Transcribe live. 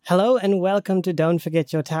Hello and welcome to Don't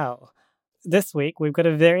Forget Your Towel. This week, we've got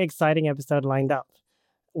a very exciting episode lined up.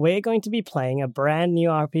 We're going to be playing a brand new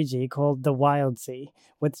RPG called The Wildsea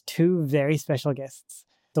with two very special guests.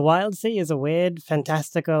 The Wildsea is a weird,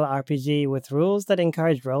 fantastical RPG with rules that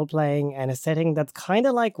encourage role-playing and a setting that's kind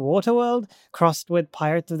of like Waterworld crossed with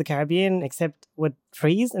Pirates of the Caribbean, except with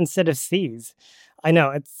trees instead of seas. I know,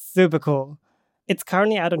 it's super cool. It's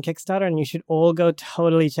currently out on Kickstarter and you should all go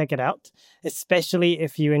totally check it out, especially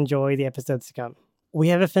if you enjoy the episodes to come. We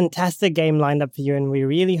have a fantastic game lined up for you and we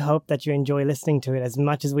really hope that you enjoy listening to it as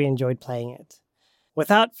much as we enjoyed playing it.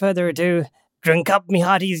 Without further ado, drink up me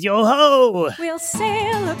hearties, yo-ho! We'll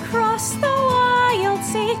sail across the wild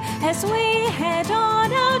sea as we head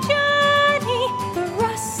on our journey. The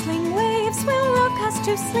rustling waves will rock us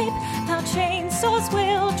to sleep. Our chainsaws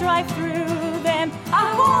will drive through them.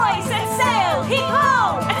 Ahoy, set sail, heave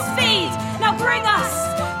ho, at speed. Now bring us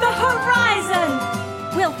the horizon.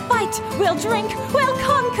 We'll fight, we'll drink, we'll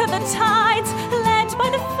conquer the tides, led by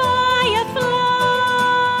the firefly.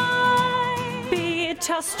 Be it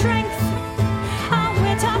our strength, our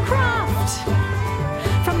wit, our craft.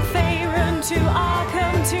 From Faerun to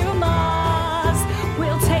Arkham to Mars,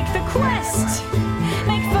 we'll take the quest,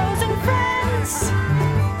 make foes and friends.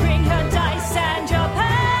 Bring her dice and your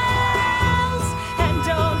pals, and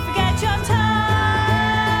don't forget your towel.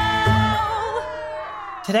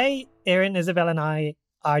 Today, Erin, Isabel, and I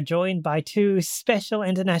are joined by two special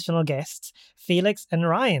international guests, Felix and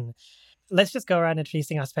Ryan. Let's just go around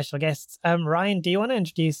introducing our special guests. Ryan, do you want to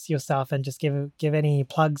introduce yourself and just give any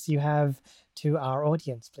plugs you have to our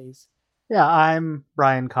audience, please? Yeah, I'm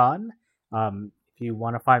Ryan Kahn. If you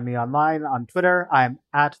want to find me online on Twitter, I'm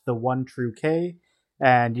at @TheOneTrueK,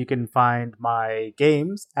 and you can find my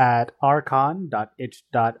games at archon.itch.io.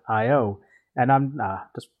 And I'm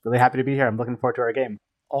just really happy to be here. I'm looking forward to our game.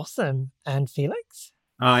 Awesome. And Felix?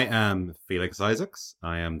 I am Felix Isaacs.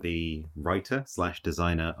 I am the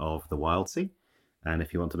writer/designer of The Wildsea. And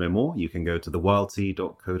if you want to know more, you can go to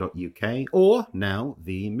thewildsea.co.uk or now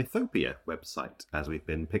the Mythopia website, as we've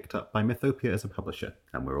been picked up by Mythopia as a publisher.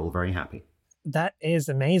 And we're all very happy. That is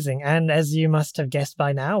amazing. And as you must have guessed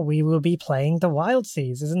by now, we will be playing The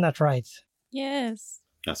Wildseas. Isn't that right? Yes.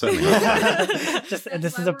 Certainly.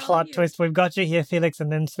 This is a plot twist. We've got you here, Felix,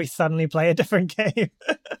 and then we suddenly play a different game.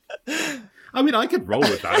 I mean, I could roll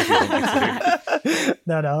with that if you want me to.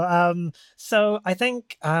 No. So I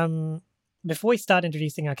think before we start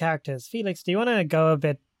introducing our characters, Felix, do you want to go a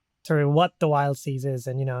bit through what The Wildseas is,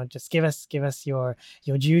 and just give us your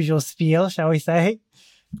usual spiel, shall we say?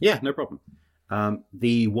 Yeah, no problem.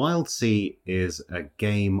 The Wildsea is a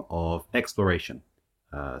game of exploration,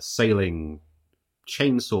 sailing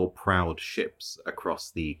chainsaw-prowed ships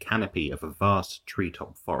across the canopy of a vast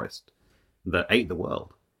treetop forest that ate the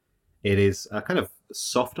world. It is a kind of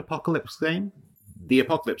soft apocalypse game. The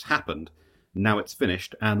apocalypse happened, now it's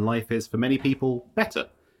finished, and life is, for many people, better.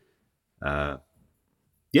 That's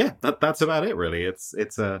about it, really. It's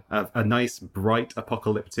a nice, bright,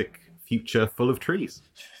 apocalyptic future full of trees.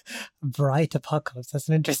 Bright apocalypse. That's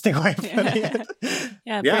an interesting way of putting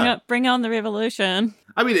it. Bring on the revolution.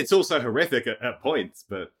 I mean, it's also horrific at points,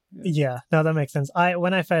 but... Yeah, no, that makes sense.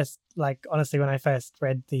 When I first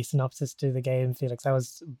read the synopsis to the game, Felix, I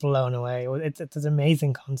was blown away. It's an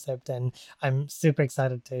amazing concept, and I'm super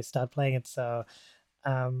excited to start playing it. So,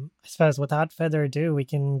 I suppose without further ado, we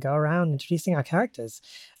can go around introducing our characters.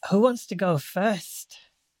 Who wants to go first?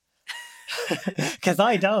 Because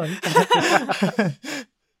I don't.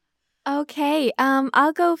 Okay,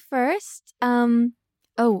 I'll go first.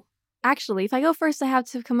 Actually, if I go first, I have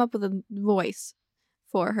to come up with a voice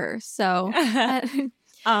for her. So, I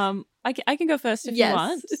can go first if you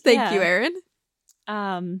want. Thank you, Erin.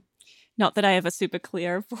 Not that I have a super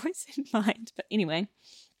clear voice in mind, but anyway.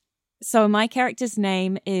 So my character's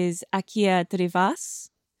name is Akia Drivas,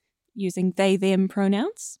 using they/them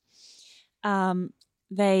pronouns.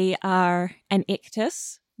 They are an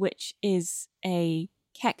Ictus, which is a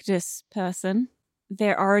cactus person.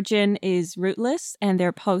 Their origin is rootless, and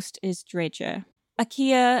their post is dredger.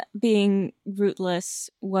 Akia, being rootless,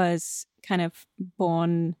 was kind of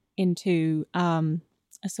born into a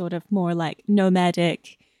sort of more like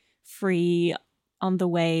nomadic, free, on the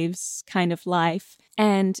waves kind of life.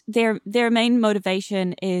 And their main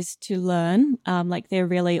motivation is to learn. They're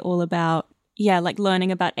really all about,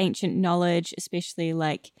 learning about ancient knowledge, especially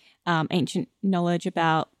ancient knowledge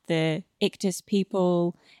about the Ictus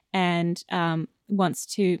people, and wants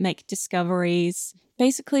to make discoveries.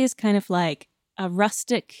 Basically is kind of like a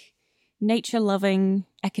rustic, nature-loving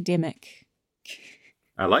academic.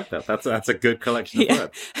 I like that. That's a good collection of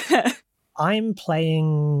words. I'm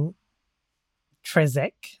playing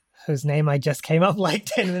Trezek, whose name I just came up like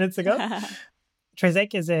 10 minutes ago.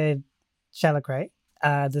 Trizek is a Chelicerae,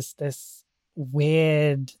 this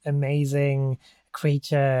weird, amazing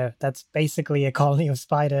creature that's basically a colony of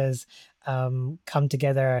spiders come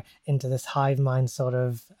together into this hive mind sort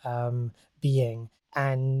of being.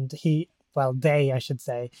 And they, I should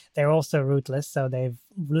say, they're also rootless, so they've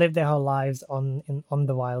lived their whole lives on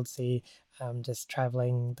the wild sea, just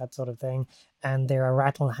traveling, that sort of thing. And they're a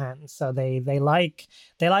rattle hand, so they like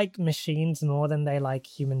machines more than they like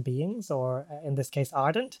human beings, or in this case,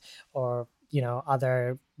 Ardent, or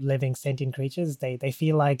other living sentient creatures. They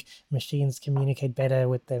feel like machines communicate better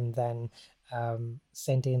with them than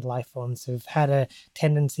sentient life forms who've had a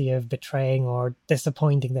tendency of betraying or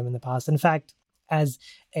disappointing them in the past. In fact, as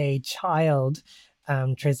a child,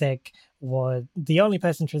 Trizek was the only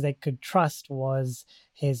person Trizek could trust was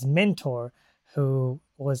his mentor, who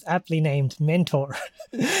was aptly named Mentor.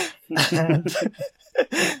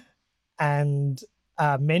 and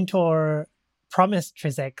Mentor promised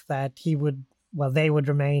Trizek that they would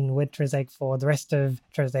remain with Trizek for the rest of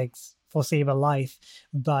Trizek's foreseeable life.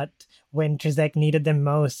 But when Trizek needed them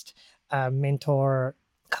most, Mentor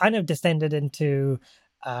kind of descended into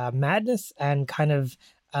madness and kind of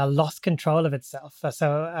lost control of itself.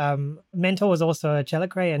 So Mentor was also a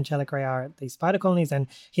Chelicerae, and Chelicerae are these spider colonies, and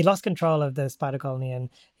he lost control of the spider colony, and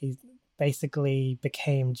he basically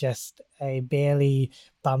became just a barely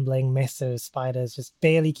bumbling mess of spiders, just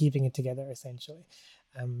barely keeping it together, essentially.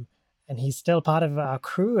 And he's still part of our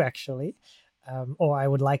crew, actually. Or I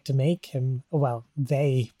would like to make him,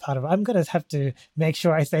 they part of, I'm going to have to make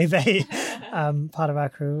sure I say they, part of our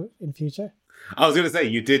crew in future. I was going to say,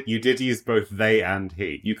 you did use both they and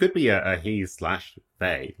he. You could be a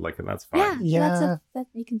he/they, that's fine. Yeah.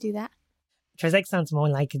 You can do that. Trizek sounds more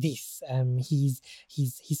like this.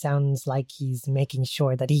 He sounds like he's making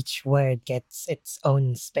sure that each word gets its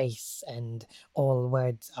own space and all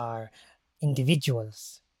words are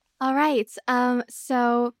individuals. All right.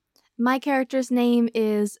 So my character's name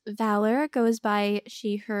is Valor, goes by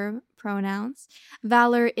she, her pronouns.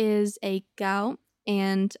 Valor is a Gau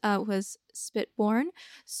and was Spitborn.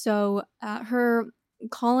 So her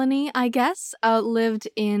colony, I guess, lived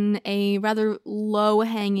in a rather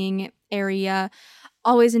low-hanging area,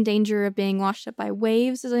 always in danger of being washed up by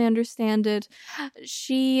waves, as I understand it.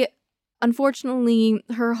 Unfortunately,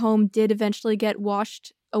 her home did eventually get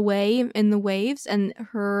washed away in the waves, and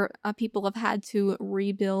her people have had to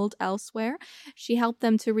rebuild elsewhere. She helped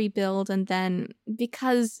them to rebuild, and then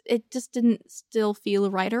because it just didn't still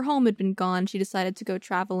feel right, her home had been gone, she decided to go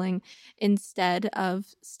traveling instead of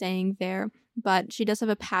staying there. But she does have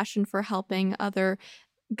a passion for helping other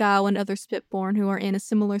Gau and other Spitborn who are in a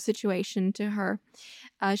similar situation to her.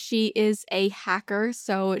 She is a hacker,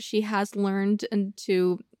 so she has learned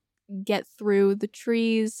to get through the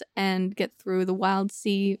trees and get through the wild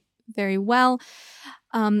sea very well.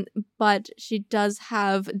 But she does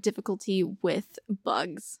have difficulty with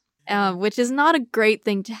bugs, which is not a great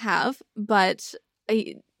thing to have, but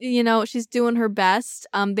she's doing her best.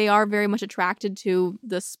 They are very much attracted to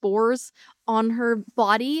the spores on her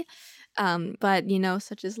body, but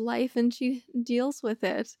such is life, and she deals with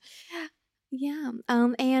it. Yeah.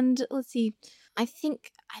 And let's see. I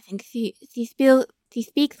think she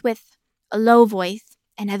speaks with a low voice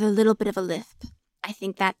and has a little bit of a lisp. I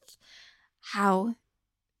think that's how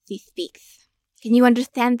she speaks. Can you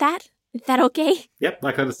understand that? Is that okay? Yep,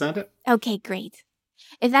 I can understand it. Okay, great.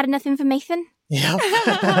 Is that enough information? Yeah.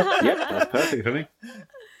 Yep, that's perfect for me.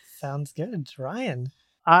 Sounds good. Ryan.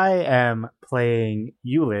 I am playing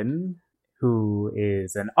Yulin, who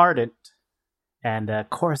is an Ardent and a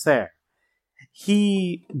Corsair.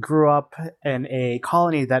 He grew up in a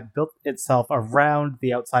colony that built itself around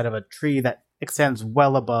the outside of a tree that extends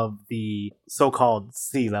well above the so-called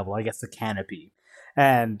sea level, I guess the canopy.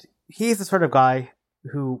 And he's the sort of guy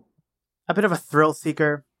who, a bit of a thrill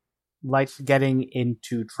seeker, likes getting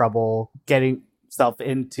into trouble, getting himself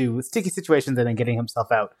into sticky situations and then getting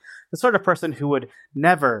himself out. The sort of person who would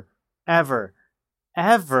never, ever,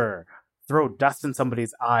 ever throw dust in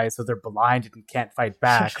somebody's eyes so they're blind and can't fight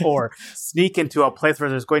back, or sneak into a place where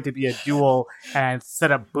there's going to be a duel and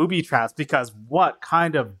set up booby traps, because what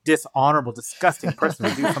kind of dishonorable, disgusting person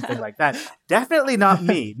would do something like that? Definitely not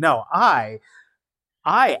me. No, I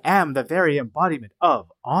am the very embodiment of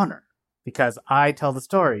honor, because I tell the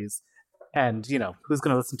stories, and, who's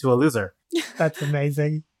going to listen to a loser? That's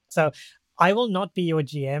amazing. So I will not be your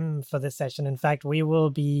GM for this session. In fact, we will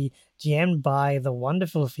be GM'd by the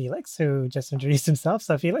wonderful Felix, who just introduced himself.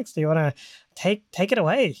 So Felix, do you want to take it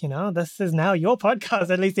away? This is now your podcast,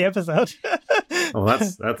 at least the episode. Well,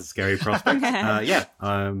 that's a scary prospect.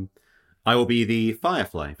 I will be the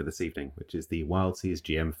Firefly for this evening, which is the Wild Seas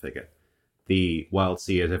GM figure. The Wild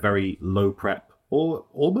Sea is a very low prep or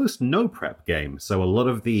almost no prep game, so a lot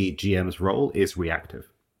of the GM's role is reactive.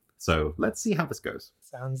 So let's see how this goes.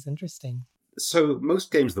 Sounds interesting. So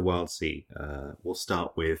most games of the Wild Sea will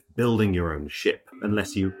start with building your own ship,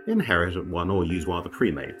 unless you inherit one or use one of the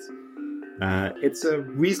pre-mades. It's a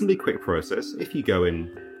reasonably quick process if you go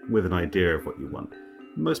in with an idea of what you want.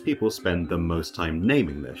 Most people spend the most time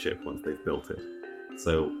naming their ship once they've built it.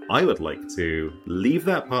 So I would like to leave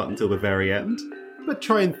that part until the very end, but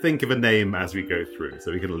try and think of a name as we go through,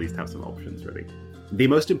 so we can at least have some options ready. The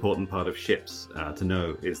most important part of ships to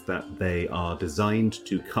know is that they are designed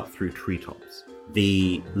to cut through treetops.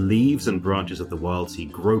 The leaves and branches of the Wild Sea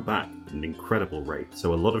grow back at an incredible rate,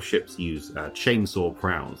 so a lot of ships use chainsaw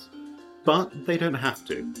prows. But they don't have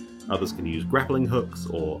to. Others can use grappling hooks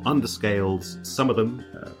or underscales. Some of them,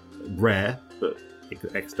 rare but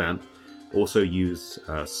extant, also use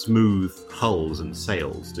smooth hulls and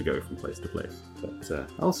sails to go from place to place. But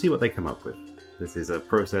I'll see what they come up with. This is a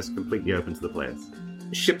process completely open to the players.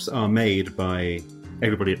 Ships are made by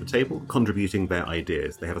everybody at the table contributing their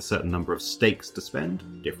ideas. They have a certain number of stakes to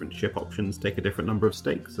spend. Different ship options take a different number of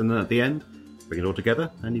stakes. And then at the end, bring it all together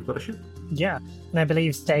and you've got a ship. Yeah, and I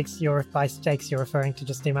believe by stakes you're referring to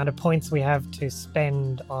just the amount of points we have to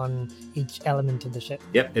spend on each element of the ship.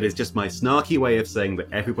 Yep, it is just my snarky way of saying that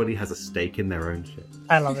everybody has a stake in their own ship.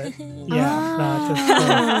 I love it.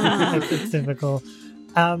 Yeah, it's typical.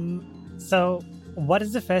 So what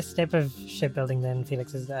is the first step of shipbuilding then,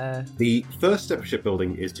 Felix? The first step of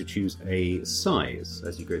shipbuilding is to choose a size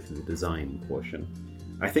as you go through the design portion.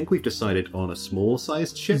 I think we've decided on a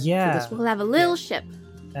small-sized ship for this one. We'll have a little ship.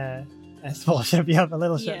 A small ship, you have a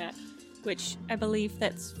little ship. Yeah, which I believe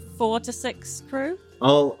that's 4 to 6 crew.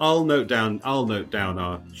 I'll note down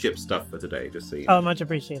our ship stuff for today, just so you know. Oh, much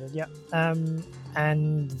appreciated. Yeah.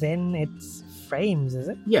 And then it's frames, is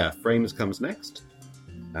it? Yeah, frames comes next.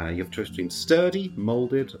 You have choice between sturdy,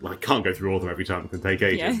 molded. Well, I can't go through all of them every time; it can take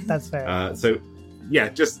ages. Yeah. That's fair. So, yeah,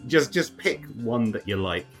 just pick one that you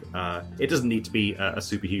like. It doesn't need to be a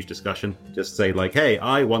super huge discussion. Just say like, "Hey,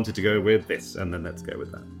 I wanted to go with this," and then let's go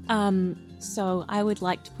with that. So I would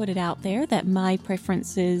like to put it out there that my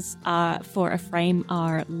preferences for a frame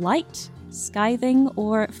are light, scything,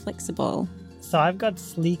 or flexible. So I've got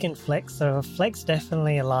sleek and flex. So flex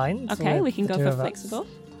definitely aligns. Okay, we can with go the for two of us. flexible.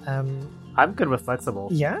 I'm good with flexible.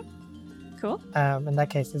 Yeah. Cool. In that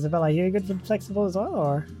case, Isabel, are you good with flexible as well,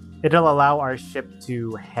 or? It'll allow our ship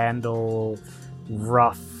to handle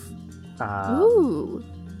rough, Ooh,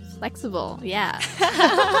 flexible. Yeah.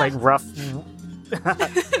 like rough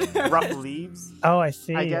leaves. Oh, I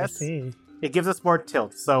see. I guess. see. It gives us more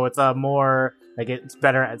tilt, so it's a more like it's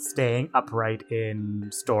better at staying upright in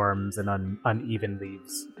storms and uneven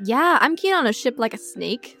leaves. Yeah, I'm keen on a ship like a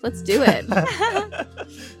snake. Let's do it.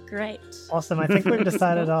 Great. Awesome. I think we've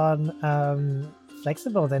decided on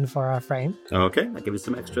flexible then for our frame. Okay, that gives us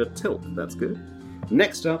some extra tilt. That's good.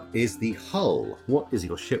 Next up is the hull. What is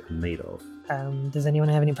your ship made of? Does anyone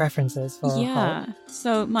have any preferences for Yeah. hull?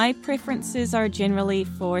 So my preferences are generally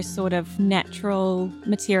for sort of natural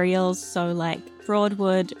materials, so like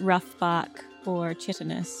broadwood, rough bark, or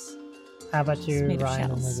chitinous. How about It's you, made of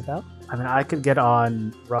Ryan and shells. Isabel? I mean, I could get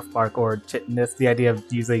on rough bark or chitinous. The idea of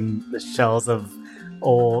using the shells of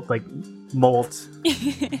old like molt.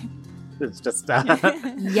 It's just.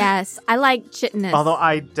 Yes, I like chitinous. Although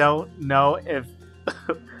I don't know if.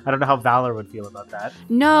 I don't know how Valor would feel about that.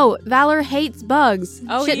 No, Valor hates bugs.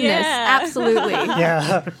 Oh, chitinous, yeah. absolutely.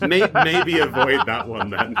 Yeah, Maybe avoid that one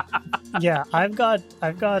then. yeah. I've got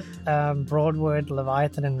broadwood,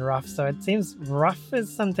 leviathan, and rough. So it seems rough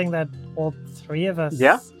is something that all three of us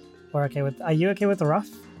were okay with. Are you okay with rough,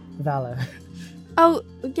 Valor? Oh,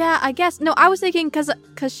 yeah, I guess. No, I was thinking because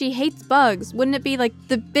she hates bugs. Wouldn't it be like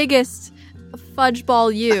the biggest fudge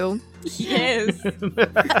ball you? Yes.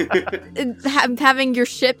 Having your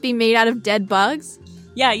ship be made out of dead bugs?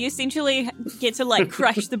 Yeah, you essentially get to like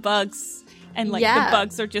crush the bugs, and like Yeah. the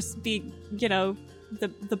bugs are just big, the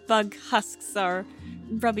bug husks are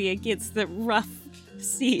rubbing against the rough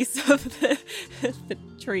seas of the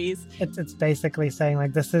trees. It's basically saying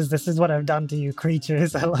like this is what I've done to you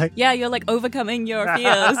creatures. I like. Yeah, you're like overcoming your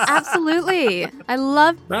fears. Absolutely. I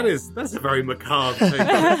love. That's a very macabre thing.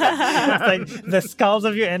 It's like the skulls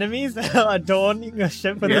of your enemies adorn your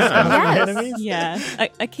ship with the Yeah. skulls of Yes. your enemies. Yeah,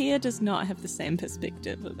 IKEA does not have the same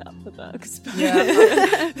perspective about the bugs. But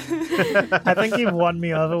I think you've won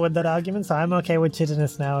me over with that argument, so I'm okay with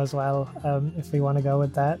chitinous now as well. If we want to go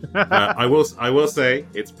with that. I will say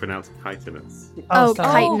it's pronounced chitinous. Oh,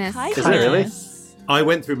 sorry. chitinous. Is it really? I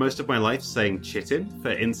went through most of my life saying chitin for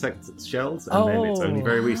insect shells, and then it's only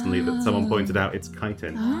very recently that someone pointed out it's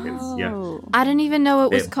chitin. Oh. I didn't even know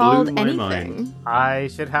it was It called blew my anything. mind. I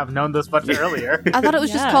should have known this much earlier. I thought it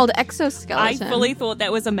was just Yeah. called I exoskeleton. fully thought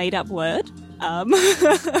that was a made-up word.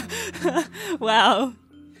 Wow.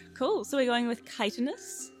 Cool. So we're going with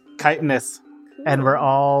chitinous. Chitinous. And we're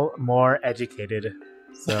all more educated.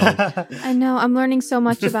 So I know. I'm learning so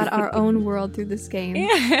much about our own world through this game.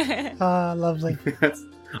 Ah, lovely.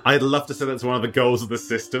 I'd love to say that's one of the goals of the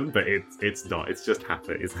system, but it's not. It's just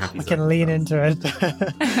happy. It's happy. We can lean into it.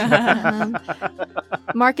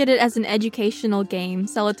 Market it as an educational game.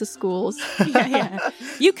 Sell it to schools. Yeah.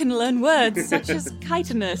 You can learn words such as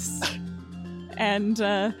chitinous. And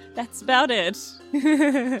that's about it.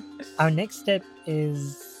 Our next step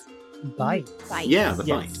is bite. Yeah, the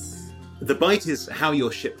Yes. bite. The bite is how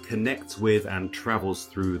your ship connects with and travels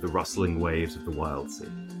through the rustling waves of the Wild Sea.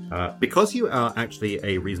 Because you are actually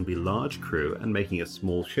a reasonably large crew and making a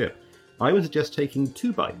small ship, I would suggest taking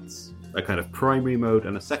 2 bites, a kind of primary mode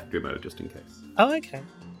and a secondary mode, just in case. Oh, okay.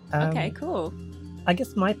 Okay, cool. I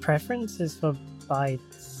guess my preferences for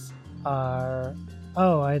bites are...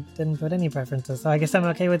 Oh, I didn't put any preferences, so I guess I'm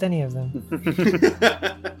okay with any of them.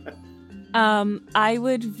 I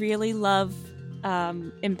would really love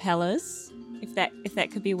impellers. If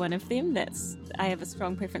that could be one of them, I have a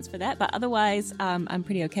strong preference for that. But otherwise, I'm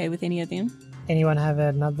pretty okay with any of them. Anyone have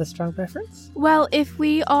another strong preference? Well, if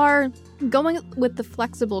we are going with the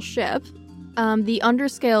flexible ship, the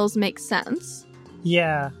underscales make sense.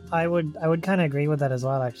 Yeah, I would kind of agree with that as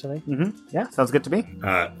well, actually. yeah, sounds good to me.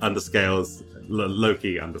 Underscales,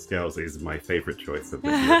 Loki Underscales is my favorite choice of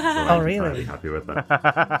this year, so Oh, I'm really? entirely happy with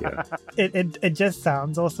that. Yeah. It just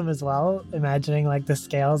sounds awesome as well. Imagining like the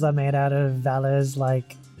scales are made out of Valor's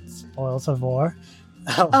like spoils of war.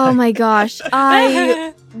 Oh my gosh,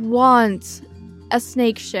 I want a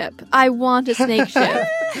snake ship. I want a snake ship.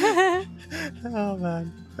 Oh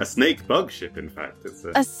man. A snake bug ship, in fact. It's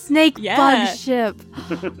A snake Yeah. bug ship.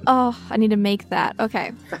 Oh, I need to make that.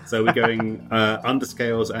 Okay. So we're going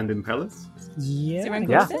underscales and impellers? Is Yeah. everyone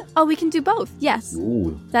Yeah. cool with it? Oh, we can do both. Yes.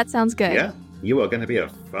 Ooh. That sounds good. Yeah, you are going to be a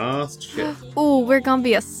fast ship. Oh, we're gonna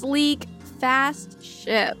be a sleek, fast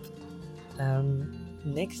ship.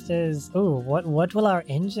 Next is what will our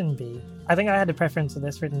engine be? I think I had a preference of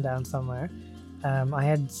this written down somewhere. I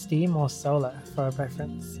had steam or solar for a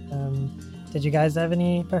preference. Did you guys have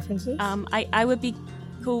any preferences? I would be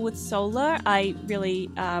cool with solar. I really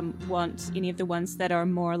want any of the ones that are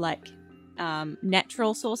more like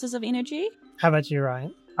natural sources of energy. How about you,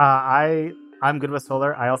 Ryan? I'm good with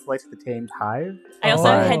solar. I also like the tamed hive. I also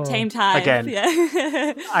Oh. had Tamed Hive. Again.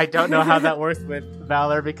 Yeah. I don't know how that works with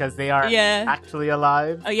Valor because they are Yeah. actually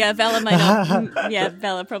alive. Oh yeah, Vala might not. Yeah,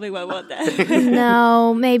 Vala probably won't want that.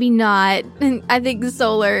 No, maybe not. I think the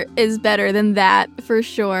solar is better than that for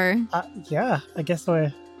sure. Yeah, I guess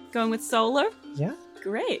we're Going with solar. yeah.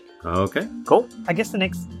 Great. Okay. Cool. I guess the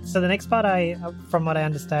next part from what I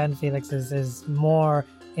understand, Felix, is more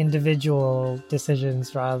individual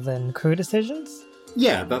decisions rather than crew decisions.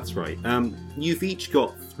 Yeah, that's right. You've each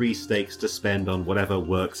got 3 stakes to spend on whatever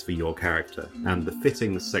works for your character, and the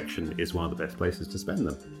fittings section is one of the best places to spend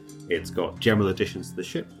them. It's got general additions to the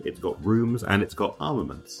ship, it's got rooms, and it's got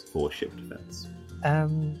armaments for ship defense.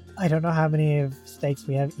 I don't know how many of stakes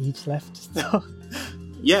we have each left. So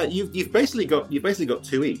Yeah, you've basically got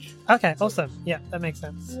 2 each. okay, awesome. Yeah, that makes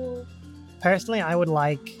sense. Personally, I would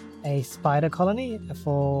like a spider colony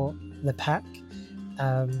for the pack.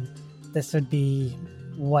 This would be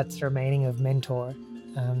what's remaining of Mentor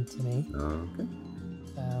to me. Okay.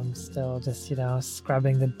 Still just,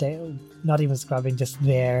 scrubbing not even scrubbing, just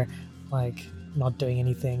there, like not doing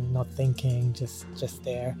anything, not thinking, just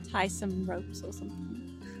there. Tie some ropes or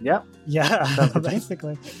something. Yep. Yeah, Sounds good to me.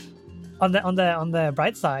 basically. On the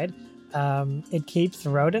bright side, it keeps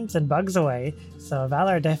rodents and bugs away. So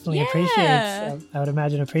Valor definitely Yeah. appreciates. I would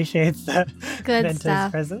imagine appreciates the Good Mentor's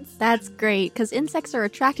stuff. presence. That's great because insects are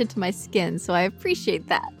attracted to my skin, so I appreciate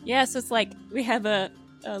that. Yeah, so it's like we have a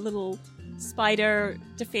little spider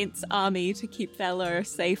defense army to keep Valor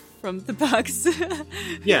safe from the bugs.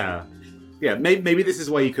 Yeah. Yeah, maybe this is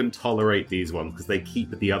why you can tolerate these ones, because they keep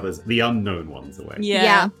the unknown ones away.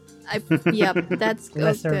 Yeah. Yep, that's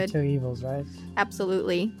Lesser good. of two evils, right?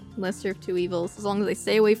 Absolutely. Lesser of two evils, as long as they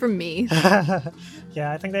stay away from me.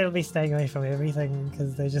 Yeah, I think they'll be staying away from everything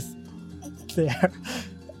because they're just there.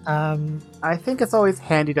 I think it's always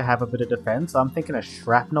handy to have a bit of defense, so I'm thinking a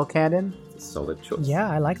shrapnel cannon. Solid choice. Yeah,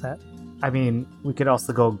 I like that. I mean, we could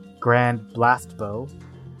also go grand blast bow.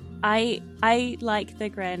 I like the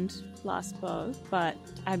Grand Blast Bow, but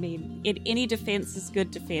I mean, any defense is good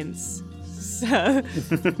defense. So,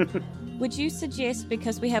 would you suggest,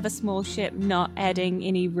 because we have a small ship, not adding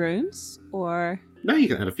any rooms? Or. No, you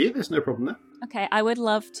can add a few. There's no problem there. Okay, I would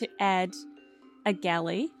love to add a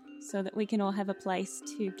galley so that we can all have a place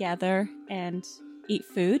to gather and eat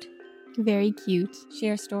food, Very cute.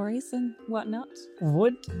 share stories and whatnot.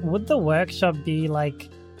 Would the workshop be like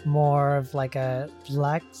more of like a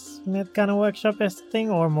blacksmith kind of workshop thing,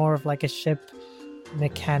 or more of like a ship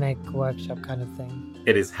mechanic workshop kind of thing?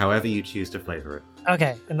 It is however you choose to flavor it.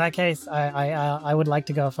 Okay, in that case, I would like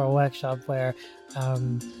to go for a workshop where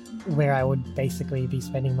I would basically be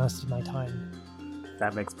spending most of my time.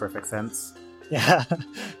 That makes perfect sense. Yeah.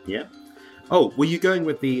 Yeah. Oh, were you going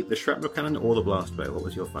with the shrapnel cannon or the blast bow? What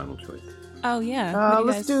was your final choice? Oh, yeah.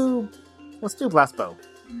 What do you Let's do blast bow.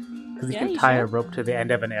 Because you Yeah, can you tie a should. rope to the end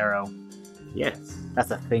of an arrow. Yes.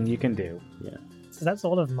 That's a thing you can do. Yeah. So that's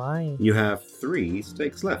all of mine. You have 3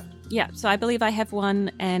 stakes left. Yeah, so I believe I have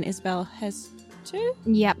 1 and Isabel has 2.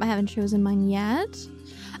 Yep, I haven't chosen mine yet.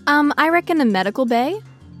 I reckon a medical bay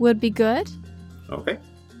would be good. Okay.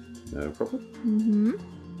 No problem. Mm-hmm.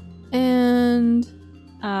 And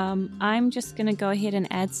I'm just going to go ahead and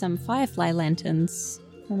add some firefly lanterns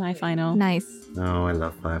for my final. nice. Oh, I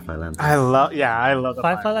love Firefly Lanterns. I love the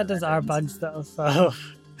Firefly lanterns are bugs though, so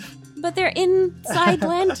But they're inside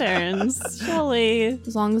lanterns, surely.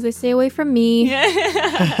 As long as they stay away from me.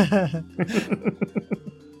 Yeah.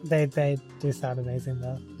 they do sound amazing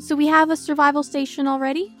though. So we have a survival station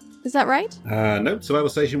already? Is that right? No, Survival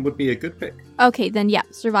Station would be a good pick. Okay, then yeah,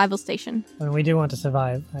 survival station. I mean, we do want to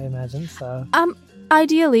survive, I imagine. So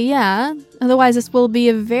Ideally, yeah. Otherwise, this will be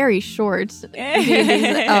a very short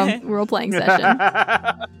role-playing session.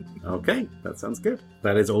 Okay, that sounds good.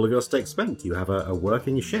 That is all of your stakes spent. You have a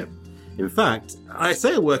working ship. In fact, I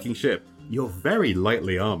say a working ship. You're very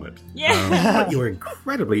lightly armored. Yeah. But you're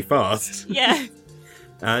incredibly fast. Yeah.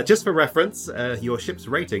 Just for reference, your ship's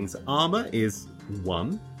ratings: armor is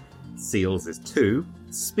 1, seals is 2,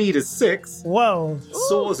 speed is 6, whoa.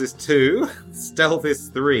 soars is 2, stealth is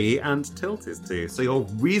 3, and tilt is 2. So you're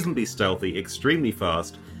reasonably stealthy, extremely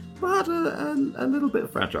fast, but a little bit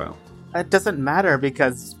fragile. It doesn't matter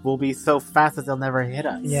because we'll be so fast that they'll never hit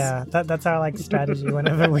us. Yeah, that's our like strategy.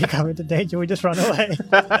 Whenever we come into danger, we just run away.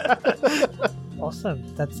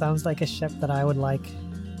 Awesome. That sounds like a ship that I would like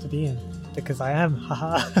to be in because I am.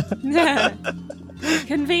 Haha.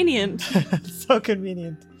 Convenient. So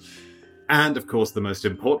convenient. And of course, the most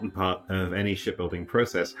important part of any shipbuilding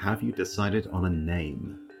process: have you decided on a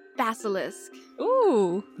name? Basilisk.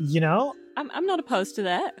 Ooh. You know, I'm not opposed to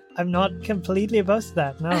that. I'm not completely opposed to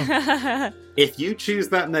that. No. If you choose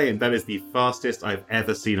that name, that is the fastest I've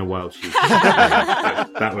ever seen a wild sheep.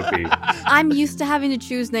 That would be. I'm used to having to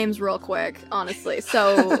choose names real quick, honestly.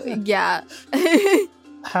 So, yeah.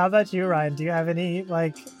 How about you, Ryan? Do you have any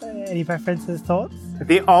any preferences, thoughts?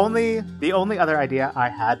 The only other idea I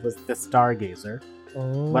had was the Stargazer,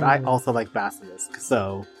 but I also like Basilisk,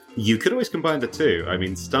 so You could always combine the two. I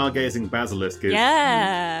mean, stargazing basilisk is.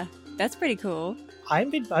 Yeah. That's pretty cool. I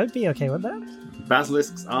would be okay with that.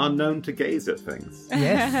 Basilisks are known to gaze at things.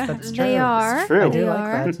 Yes, that's true. They are. It's true. I They do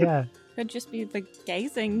are. like that, yeah. Could just be the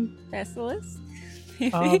gazing basilisk.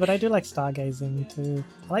 Oh, but I do like stargazing too.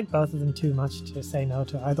 I like both of them too much to say no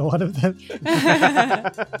to either one of them.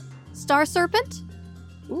 Star Serpent?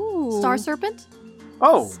 Ooh. Star Serpent?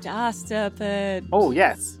 Oh, Star Serpent. oh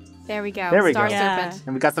yes, There we go. There we Star go. Yeah. Serpent.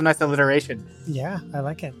 and we got some nice alliteration. Yeah, I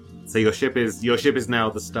like it. So your ship is now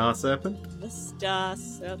the Star Serpent. The Star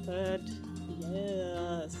Serpent.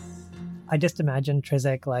 Yes. I just imagine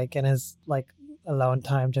Trizek in his alone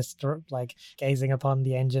time, just gazing upon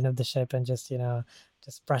the engine of the ship and just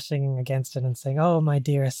just brushing against it and saying, "Oh, my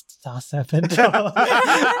dearest Star Serpent."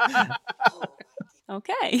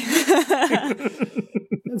 Okay.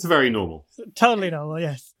 It's very normal. Totally normal,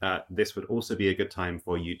 yes. This would also be a good time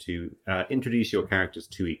for you to introduce your characters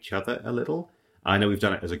to each other a little. I know we've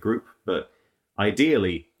done it as a group, but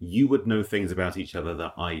ideally, you would know things about each other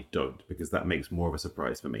that I don't, because that makes more of a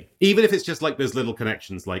surprise for me. Even if it's just those little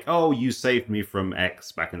connections, oh, you saved me from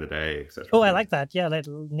X back in the day, etc. Oh, I like that. Yeah,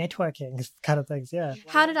 networking kind of things. Yeah.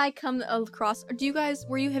 How did I come across? Have you guys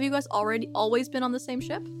always been on the same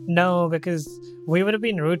ship? No, because we would have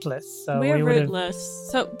been rootless. So We're we would have.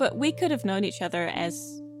 rootless. But we could have known each other as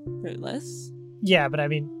rootless. Yeah, but I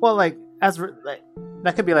mean, Well,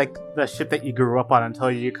 that could be the ship that you grew up on until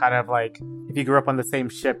you kind of if you grew up on the same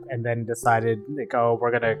ship and then decided oh,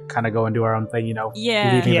 we're gonna kind of go and do our own thing,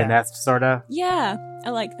 Yeah. leaving Yeah. the nest, sorta. Yeah, I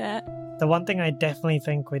like that. the one thing I definitely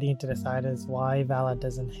think we need to decide is why Vala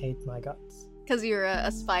doesn't hate my guts. Because you're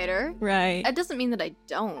a spider. Right. It doesn't mean that I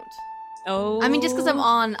don't. Oh. I mean, just because I'm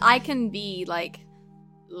on, I can be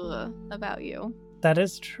about you. That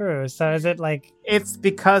is true. So is it like... It's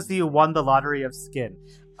because you won the lottery of skin.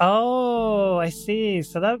 Oh, I see.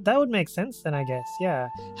 So that would make sense then, I guess. Yeah.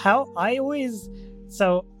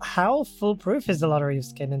 So how foolproof is the lottery of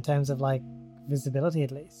skin in terms of like visibility,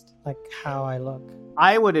 at least? Like how I look?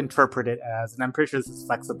 I would interpret it as, and I'm pretty sure this is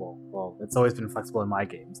flexible. Well, it's always been flexible in my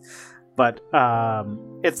games. But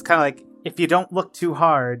it's kind of like, if you don't look too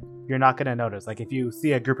hard, you're not going to notice. Like, if you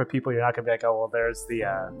see a group of people, you're not going to be like, oh, well, there's the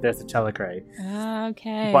Chelicrae.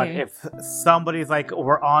 Okay. But if somebody's like,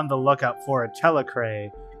 we're on the lookout for a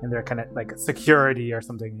Chelicrae, and they're kind of like security or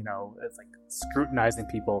something, you know, it's like scrutinizing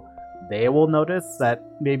people, they will notice that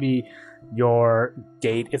maybe your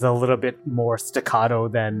gait is a little bit more staccato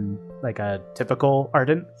than like a typical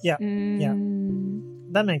Ardent. Yeah. Mm. Yeah.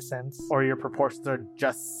 That makes sense. Or your proportions are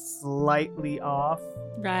just slightly off.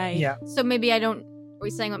 Right. Yeah. So maybe I don't... Are we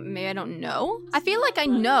saying maybe I don't know? I feel like I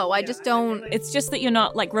know. I just don't... It's just that you're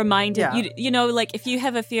not like reminded. Yeah. You know, like if you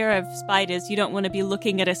have a fear of spiders, you don't want to be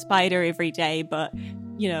looking at a spider every day. But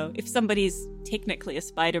you know, if somebody's technically a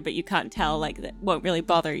spider, but you can't tell, like that won't really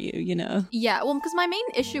bother you. You know. Yeah. Well, because my main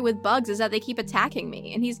issue with bugs is that they keep attacking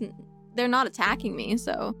me, and they're not attacking me.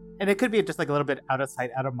 So. And it could be just like a little bit out of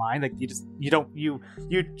sight, out of mind. Like you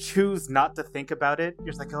choose not to think about it. You're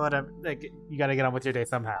just like, oh, whatever. Like you got to get on with your day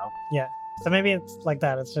somehow. Yeah. So maybe it's like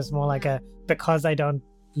that. It's just more like because I don't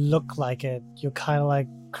look like it, you're kind of like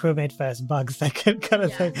crewmate first bugs, that kind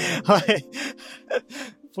of thing.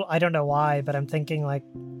 Well, I don't know why, but I'm thinking like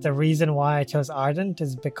the reason why I chose Ardent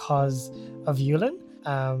is because of Yulin.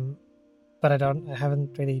 But I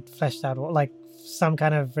haven't really fleshed out like some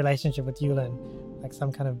kind of relationship with Yulin, like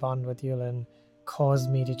some kind of bond with Yulin caused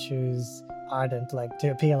me to choose Ardent, like to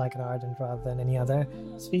appear like an Ardent rather than any other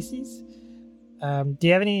species. Do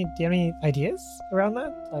you have any ideas around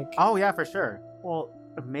that? Like, Oh yeah, for sure. Well,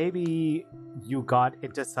 maybe you got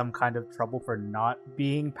into some kind of trouble for not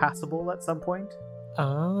being passable at some point,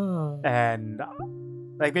 and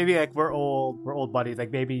like maybe like we're old buddies. Like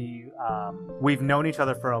maybe we've known each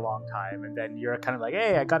other for a long time, and then you're kind of like,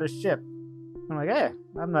 hey, I got a ship. I'm like, hey,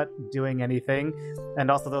 I'm not doing anything. And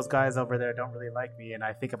also those guys over there don't really like me, and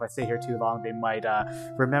I think if I stay here too long, they might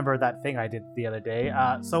remember that thing I did the other day.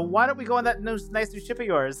 So why don't we go on that nice new ship of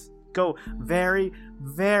yours? Go very,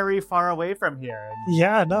 very far away from here.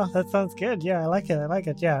 yeah, no, that sounds good. Yeah, I like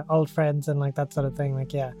it. Yeah, old friends and like that sort of thing.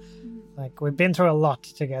 Like, yeah, like we've been through a lot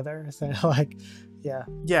together. So like, yeah.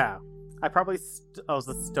 Yeah. I probably I was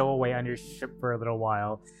a stowaway on your ship for a little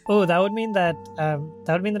while. Oh, that would mean that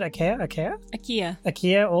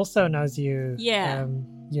Akia also knows you. Yeah.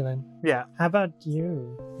 Yulin. Yeah. How about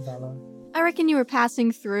you, Vala? I reckon you were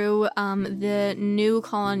passing through the new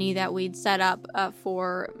colony that we'd set up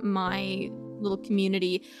for my little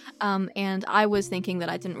community, and I was thinking that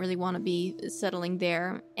I didn't really want to be settling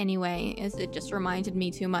there anyway, as it just reminded me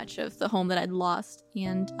too much of the home that I'd lost,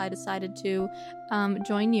 and I decided to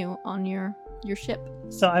join you on your ship.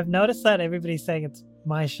 So I've noticed that everybody's saying it's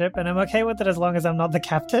my ship, and I'm okay with it as long as I'm not the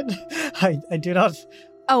captain. I do not...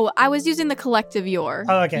 Oh, I was using the collective your.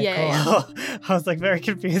 Oh, okay, yeah, cool. Yeah. I was like very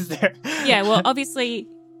confused there. Yeah, well, obviously,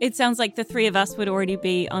 it sounds like the three of us would already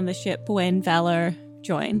be on the ship when Valor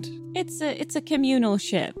joined. It's a communal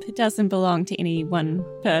ship. It doesn't belong to any one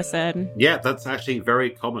person. Yeah, that's actually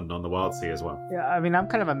very common on the Wild Sea as well. Yeah, I mean, I'm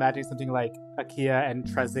kind of imagining something like Akia and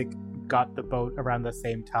Trezik got the boat around the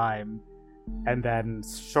same time, and then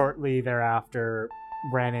shortly thereafter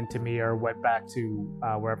ran into me or went back to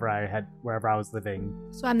wherever I was living.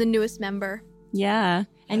 So I'm the newest member. Yeah,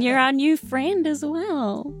 and you're our new friend as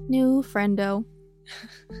well. New friendo.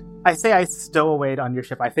 I say I stowawayed on your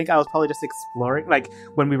ship. I think I was probably just exploring, like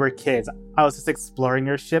when we were kids, I was just exploring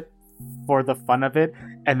your ship for the fun of it,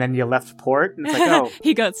 and then you left port, and it's like, oh.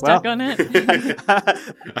 He got stuck on it.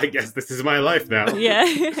 I guess this is my life now. Yeah.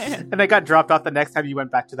 And I got dropped off the next time you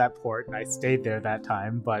went back to that port, and I stayed there that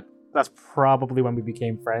time, but that's probably when we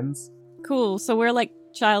became friends. Cool. So we're like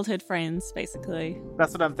childhood friends, basically.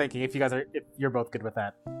 That's what I'm thinking. If you're both good with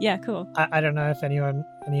that. Yeah, cool. I don't know if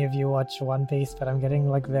any of you watch One Piece, but I'm getting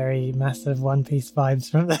like very massive One Piece vibes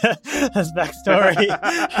from this backstory.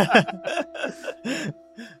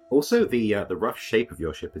 Also, the rough shape of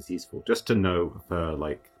your ship is useful, just to know for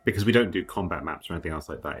because we don't do combat maps or anything else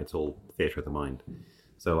like that. It's all theatre of the mind.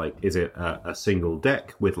 So, like, is it a single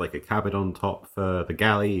deck with like a cabin on top for the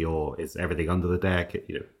galley, or is everything under the deck?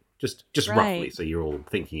 You know, just Right. roughly, so you're all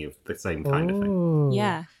thinking of the same kind of thing. Ooh.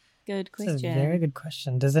 Yeah, good That's a question. very good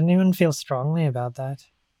question. Does anyone feel strongly about that?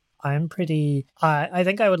 I'm pretty... I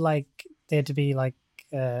think I would like there to be like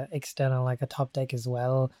external, like a top deck as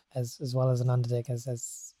well as an under deck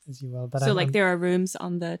as you will. But So, like, there are rooms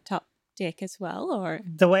on the top deck as well, or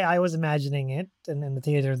The way I was imagining it in the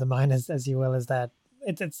theater of the mind, as you will, is that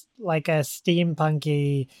it's like a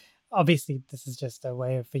steampunky. Obviously, this is just a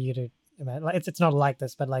way for you to imagine. It's not like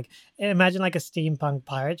this, but like imagine like a steampunk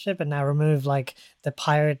pirate ship, and now remove like the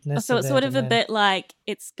pirateness. so it's sort of a then... bit like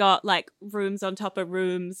it's got like rooms on top of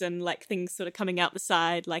rooms and like things sort of coming out the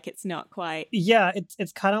side. Like it's not quite. Yeah,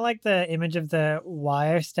 it's kind of like the image of the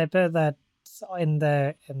wire stepper that's in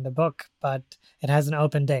the book, but it has an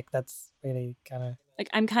open deck. That's really kind of Like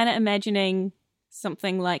I'm kind of imagining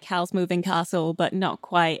something like Howl's Moving Castle, but not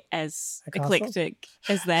quite as A castle? eclectic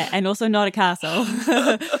as that, and also not a castle.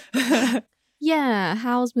 Yeah,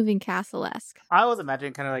 Howl's Moving Castle-esque. I was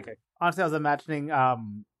imagining honestly, I was imagining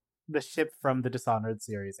the ship from the Dishonored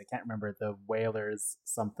series. I can't remember, the Whalers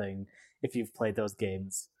something, if you've played those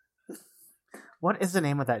games. What is the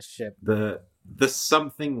name of that ship? The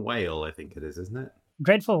something whale, I think it is, isn't it?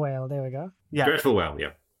 Dreadful Whale. There we go. Yeah, Dreadful whale,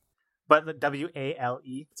 yeah. but the WALE,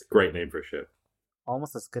 It's a great name for a ship.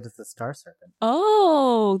 almost as good as the Star Serpent.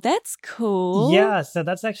 Oh, that's cool. Yeah, so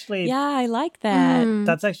that's actually Yeah, I like that. Mm.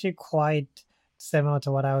 that's actually quite similar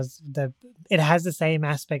to what I was. It has the same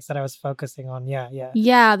aspects that I was focusing on. Yeah.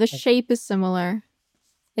 Yeah, the shape is similar.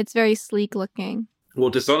 It's very sleek looking. Well,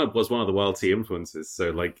 Dishonored was one of the Wild Sea influences,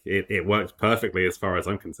 so like it works perfectly as far as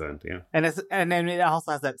I'm concerned. Yeah. And then it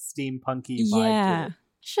also has that steampunky vibe Yeah. to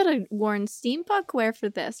Should have worn steampunk wear for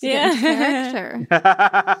this to Yeah. get into character.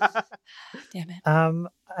 it. Damn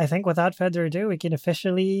it. I think without further ado, we can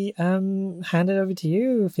officially hand it over to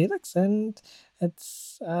you, Felix, and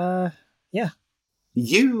it's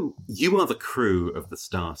You are the crew of the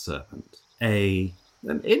Star Serpent,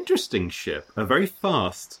 an interesting ship, a very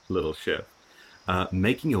fast little ship,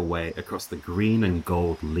 making your way across the green and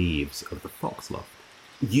gold leaves of the Foxloft.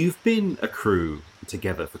 You've been a crew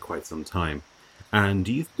together for quite some time, and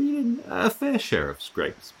you've been in a fair share of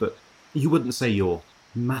scrapes, but you wouldn't say you're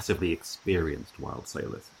massively experienced wild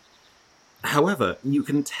sailors. However, you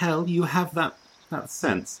can tell you have that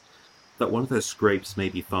sense that one of those scrapes may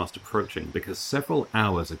be fast approaching, because several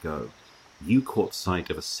hours ago you caught sight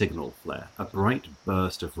of a signal flare, a bright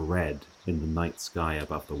burst of red in the night sky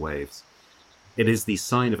above the waves. It is the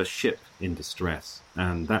sign of a ship in distress,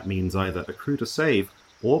 and that means either a crew to save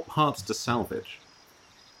or parts to salvage.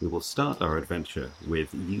 We will start our adventure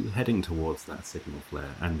with you heading towards that signal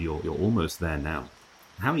flare, and you're almost there now.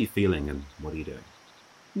 How are you feeling, and what are you doing?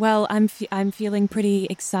 Well, I'm feeling pretty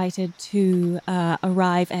excited to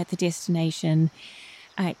arrive at the destination.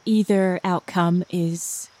 Either outcome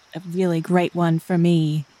is a really great one for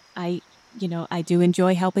me. I do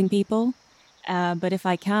enjoy helping people, but if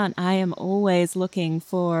I can't, I am always looking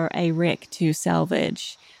for a wreck to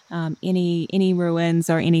salvage. Any ruins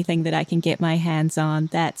or anything that I can get my hands on,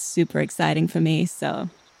 that's super exciting for me. So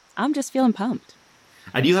I'm just feeling pumped.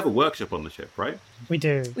 And you have a workshop on the ship, right? we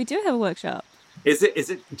do. We do have a workshop. Is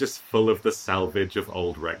it just full of the salvage of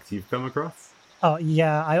old wrecks you've come across? Oh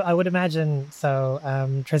yeah, I would imagine so.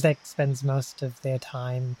 Trizek spends most of their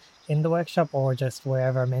time in the workshop or just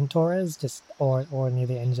wherever Mentor is, just or near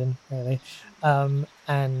the engine, really.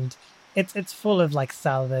 And it's full of like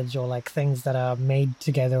salvage or like things that are made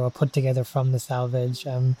together or put together from the salvage.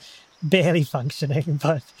 Barely functioning,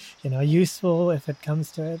 but useful if it comes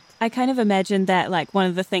to it. I kind of imagine that like one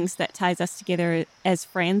of the things that ties us together as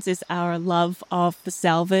friends is our love of the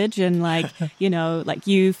salvage, and like like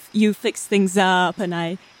you fix things up and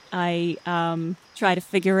I try to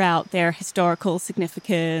figure out their historical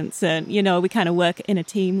significance, and we kind of work in a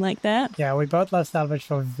team like that. Yeah, we both love salvage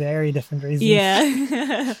for very different reasons.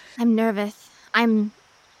 Yeah. I'm nervous. I'm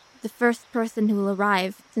the first person who will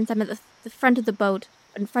arrive, since I'm at the front of the boat,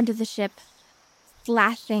 in front of the ship,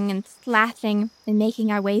 slashing and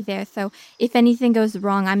making our way there. So if anything goes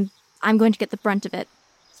wrong, I'm going to get the brunt of it.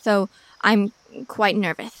 So I'm quite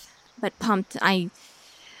nervous, but pumped.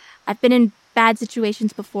 I've been in bad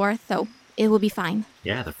situations before, so it will be fine.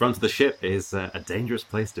 Yeah, the front of the ship is a dangerous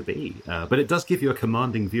place to be, but it does give you a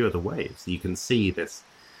commanding view of the waves. You can see this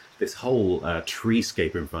whole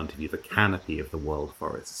treescape in front of you, the canopy of the world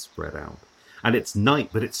forest spread out. And it's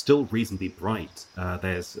night, but it's still reasonably bright.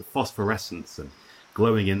 There's phosphorescence and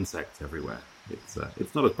glowing insects everywhere.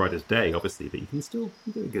 It's not as bright as day, obviously, but you can still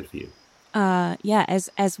do a good view.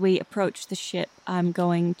 As we approach the ship, I'm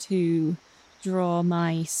going to draw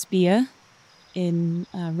my spear in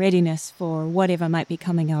readiness for whatever might be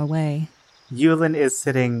coming our way. Yulin is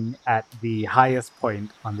sitting at the highest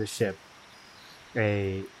point on the ship,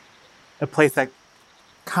 a place that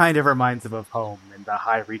kind of reminds him of home in the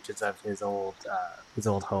high reaches of his old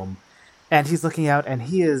home, and he's looking out and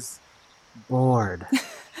he is bored.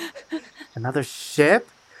 Another ship?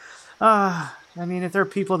 I mean, if there are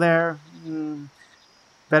people there,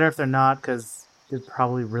 better if they're not, because they're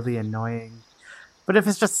probably really annoying. But if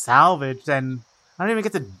it's just salvage, then I don't even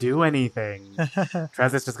get to do anything.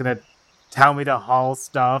 Trez is just gonna tell me to haul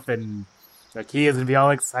stuff, and Zakia's gonna be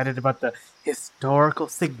all excited about the historical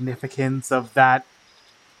significance of that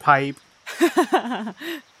pipe. But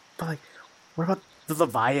like, what about the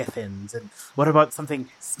Leviathans? And what about something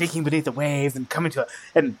sneaking beneath the waves and coming to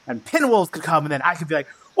and Pinwolves could come, and then I could be like,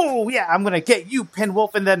 oh yeah, I'm gonna get you,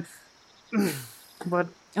 Pinwolf, and then but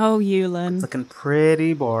Oh, Yulin. it's looking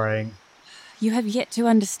pretty boring. You have yet to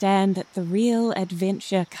understand that the real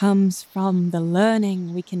adventure comes from the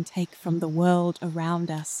learning we can take from the world around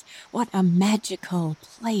us. What a magical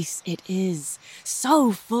place it is.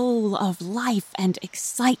 So full of life and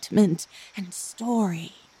excitement and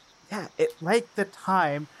story. Yeah, it like the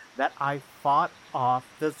time that I fought off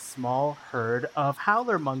the small herd of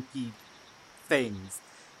howler monkey things.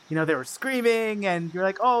 You know, they were screaming, and you're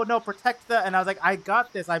like, oh no, protect the... And I was like, I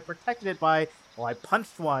got this. I protected it by... Well, I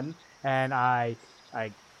punched one, and I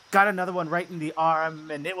got another one right in the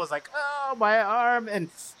arm, and it was like, oh, my arm. And,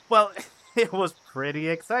 well, it was pretty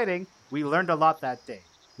exciting. We learned a lot that day.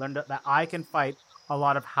 Learned that I can fight a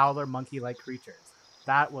lot of howler monkey-like creatures.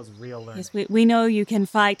 That was real learning. Yes, we know you can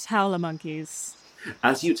fight howler monkeys.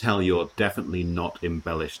 As you tell your definitely not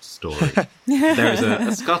embellished story, there is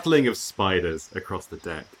a scuttling of spiders across the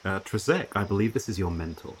deck. Trezek, I believe this is your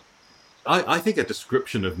mentor. I think a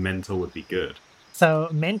description of mentor would be good. So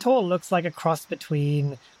Mentor looks like a cross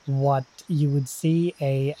between what you would see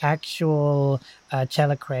a actual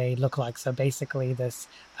Chelicerae look like. So basically this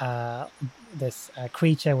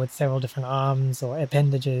creature with several different arms or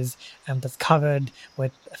appendages that's covered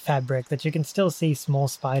with fabric that you can still see small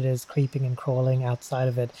spiders creeping and crawling outside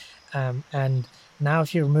of it. And now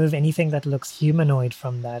if you remove anything that looks humanoid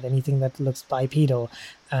from that, anything that looks bipedal,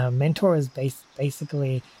 Mentor is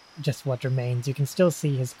basically just what remains. You can still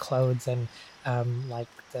see his clothes and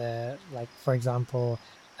for example,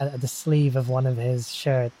 the sleeve of one of his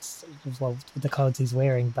shirts, well, the clothes he's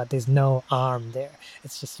wearing, but there's no arm there.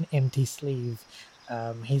 It's just an empty sleeve.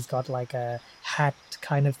 He's got like a hat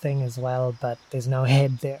kind of thing as well, but there's no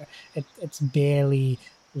head there. It's barely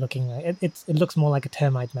looking like it looks more like a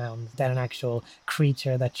termite mound than an actual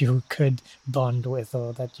creature that you could bond with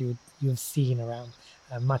or that you've seen around.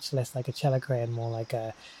 Much less like a Chelicerae and more like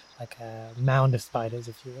a mound of spiders,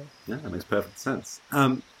 if you will. Yeah, that makes perfect sense.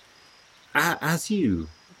 As you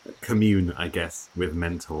commune, I guess, with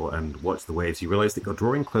Mentor and watch the waves, you realize that you're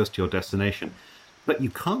drawing close to your destination, but you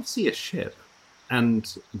can't see a ship,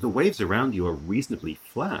 and the waves around you are reasonably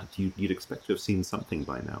flat. You'd expect to have seen something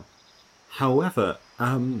by now. However,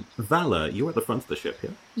 Vala, you're at the front of the ship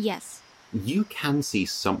here. Yes. You can see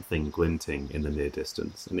something glinting in the near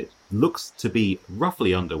distance, and it looks to be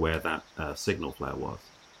roughly under where that signal flare was.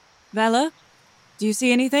 Vala, do you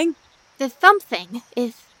see anything? The something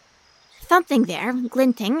is something there,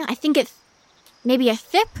 glinting. I think it's maybe a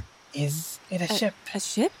ship. Is it a ship? A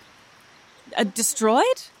ship? Destroyed?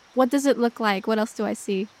 What does it look like? What else do I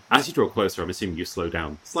see? As you draw closer, I'm assuming you slow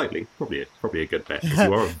down slightly. Probably a good bet, because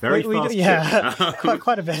you are a very fast ship.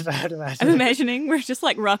 quite a bit, I would imagine. I'm imagining we're just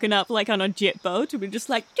like rocking up like on a jet boat, and we're just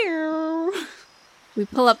like, Dew. We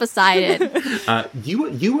pull up beside it.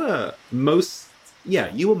 You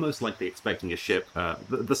were most likely expecting a ship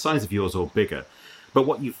the size of yours or bigger. But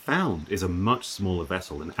what you found is a much smaller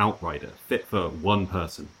vessel, an outrider, fit for one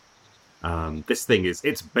person. This thing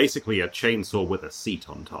it's basically a chainsaw with a seat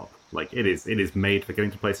on top. Like it is made for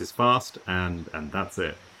getting to places fast, and that's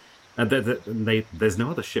it. And there's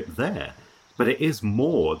no other ship there, but it is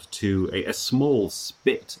moored to a small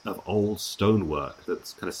spit of old stonework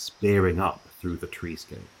that's kind of spearing up through the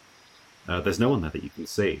treescape. There's no one there that you can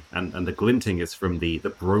see, and the glinting is from the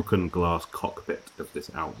broken glass cockpit of this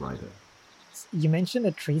outrider. You mentioned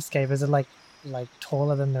a treescape. Is it like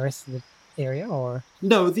taller than the rest of the area, or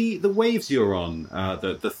no? The waves you're on,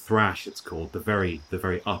 the thrash it's called, the very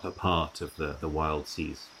upper part of the wild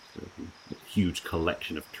seas, a huge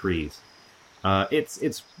collection of trees.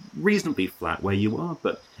 It's reasonably flat where you are,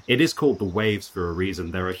 but it is called the waves for a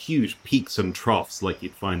reason. There are huge peaks and troughs like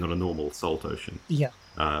you'd find on a normal salt ocean. Yeah.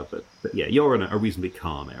 But yeah, you're in a reasonably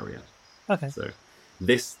calm area. Okay. So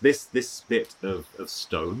this spit of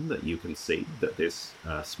stone that you can see that this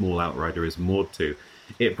small outrider is moored to,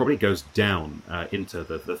 it probably goes down into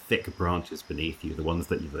the thick branches beneath you, the ones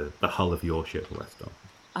that the hull of your ship rests on.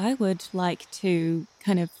 I would like to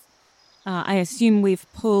kind of... I assume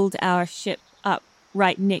we've pulled our ship up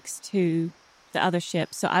right next to the other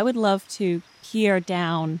ship, so I would love to peer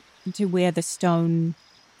down to where the stone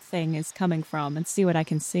thing is coming from and see what I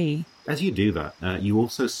can see. As you do that, you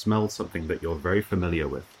also smell something that you're very familiar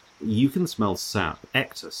with. You can smell sap,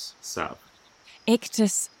 Ectus sap.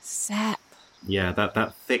 Ictus sap. Yeah,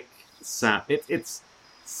 that thick sap. It's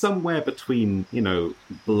somewhere between,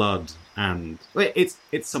 blood and...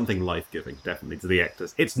 It's something life-giving, definitely, to the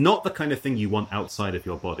Ectus. It's not the kind of thing you want outside of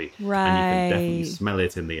your body. Right. And you can definitely smell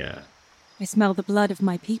it in the air. I smell the blood of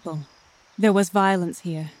my people. There was violence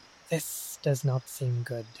here. This does not seem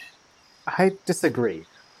good. I disagree,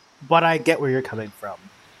 but I get where you're coming from.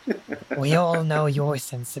 We all know your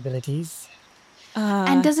sensibilities.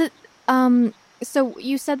 And does it, so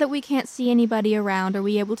you said that we can't see anybody around. Are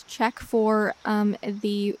we able to check for,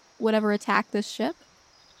 the, whatever attacked this ship?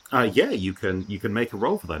 Yeah, you can make a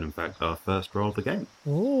roll for that, in fact, our first roll of the game.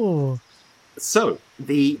 Ooh. So,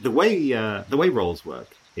 the way rolls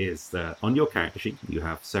work is that on your character sheet, you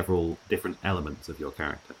have several different elements of your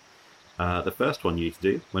character. The first one you need to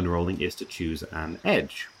do when rolling is to choose an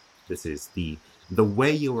edge. This is the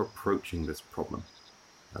way you're approaching this problem.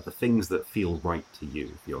 The things that feel right to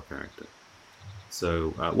you, for your character. So,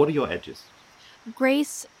 what are your edges?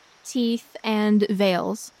 Grace, teeth, and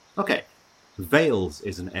veils. Okay. Veils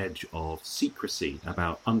is an edge of secrecy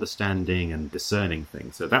about understanding and discerning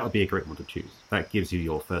things. So that would be a great one to choose. That gives you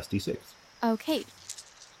your first d6. Okay.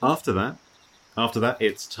 After that,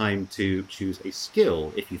 it's time to choose a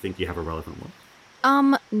skill if you think you have a relevant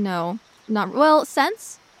one. No. Not... Well,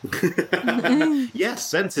 sense? Yes,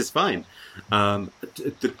 sense is fine.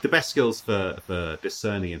 The best skills for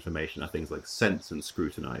discerning information are things like sense and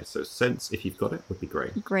scrutinize. So sense, if you've got it, would be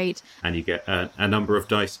great. Great. And you get a number of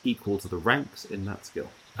dice equal to the ranks in that skill.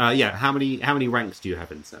 Yeah, how many ranks do you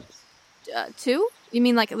have in sense? 2? You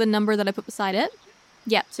mean like the number that I put beside it?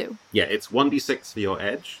 Yeah, 2. Yeah, it's 1d6 for your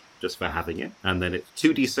edge, just for having it, and then it's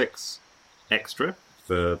 2d6 extra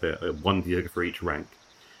for the 1d6 for each rank.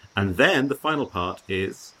 And then the final part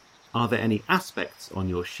is, are there any aspects on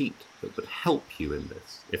your sheet that would help you in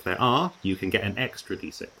this? If there are, you can get an extra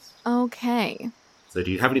d6. Okay. So do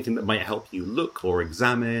you have anything that might help you look or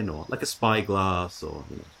examine, or like a spyglass, or...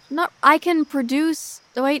 Not. I can produce...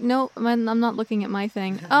 Oh, wait, no, I'm not looking at my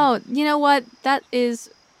thing. Oh, you know what? That is...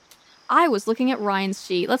 I was looking at Ryan's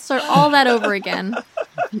sheet. Let's start all that over again.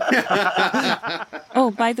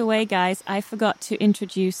 Oh, by the way, guys, I forgot to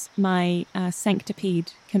introduce my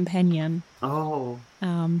Sanctipede companion. Oh.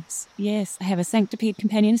 Yes, I have a Sanctipede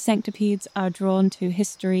companion. Sanctipedes are drawn to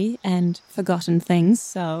history and forgotten things,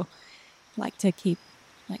 so I like to keep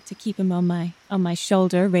him on my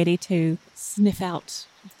shoulder, ready to sniff out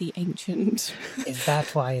the ancient. Is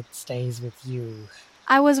that why it stays with you?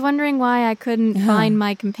 I was wondering why I couldn't find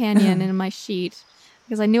my companion in my sheet,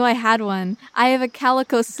 because I knew I had one. I have a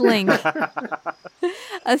calico slink, a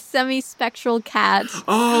semi-spectral cat.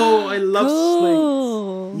 Oh, I love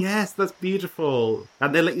Cool. slinks. Yes, that's beautiful.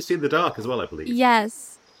 And they let you see in the dark as well, I believe.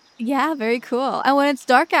 Yes. Yeah, very cool. And when it's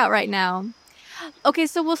dark out right now. Okay,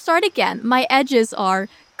 so we'll start again. My edges are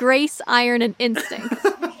grace, iron, and instinct.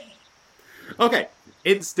 Okay.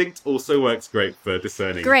 Instinct also works great for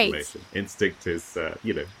discerning information. Instinct is,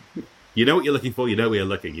 you know what you're looking for, you know where you're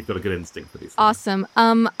looking. You've got a good instinct for these things. Awesome.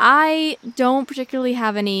 I don't particularly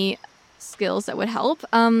have any skills that would help.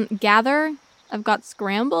 Gather. I've got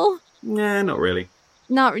scramble. Nah, not really.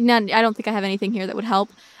 None. I don't think I have anything here that would help.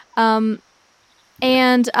 You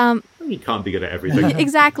can't be good at everything.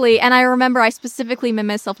 Exactly. And I remember I specifically made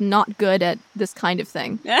myself not good at this kind of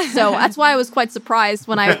thing. So that's why I was quite surprised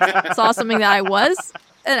when I saw something that I was.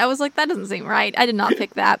 And I was like, that doesn't seem right. I did not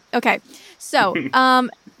pick that. Okay. So,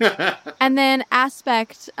 and then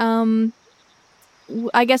aspect,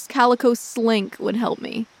 I guess calico slink would help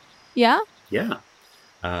me. Yeah? Yeah.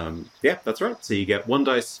 Yeah, that's right. So you get 1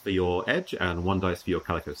 dice for your edge and 1 dice for your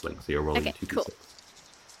calico slink. So you're rolling 2d6. Cool.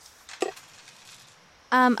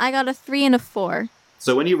 I got a 3 and a 4.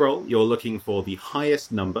 So when you roll, you're looking for the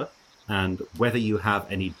highest number and whether you have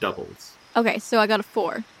any doubles. Okay, so I got a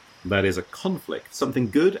 4. That is a conflict, something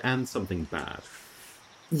good and something bad.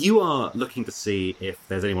 You are looking to see if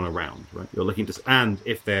there's anyone around, right? You're looking to, and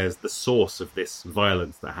if there's the source of this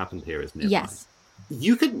violence that happened here is nearby. Yes.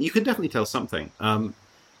 You can definitely tell something.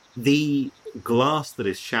 The glass that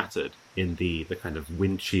is shattered in the kind of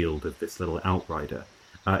windshield of this little outrider,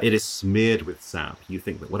 it is smeared with sap. You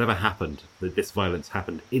think that whatever happened, that this violence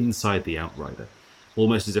happened inside the outrider,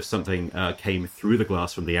 almost as if something came through the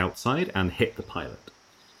glass from the outside and hit the pilot.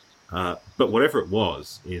 But whatever it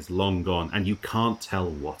was is long gone, and you can't tell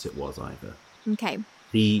what it was either. Okay.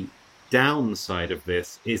 The downside of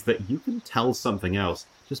this is that you can tell something else,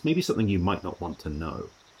 just maybe something you might not want to know.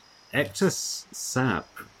 Ectus sap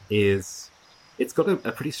is It's got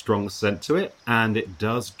a pretty strong scent to it, and it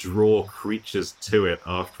does draw creatures to it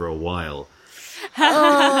after a while.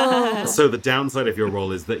 Oh. So the downside of your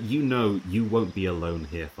roll is that you know you won't be alone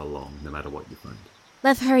here for long, no matter what you find.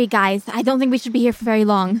 Let's hurry, guys. I don't think we should be here for very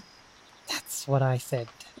long. That's what I said.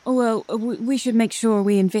 Well, we should make sure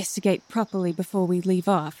we investigate properly before we leave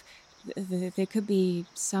off. There could be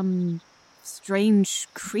some strange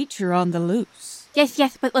creature on the loose.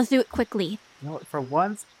 Yes, but let's do it quickly. You know what, for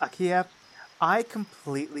once, Akia, I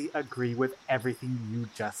completely agree with everything you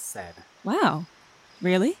just said. Wow.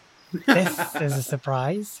 Really? This is a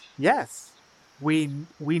surprise. Yes. We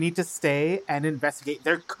need to stay and investigate.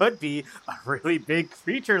 There could be a really big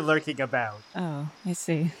creature lurking about. Oh, I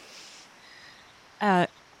see.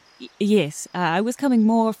 Yes, I was coming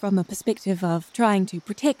more from a perspective of trying to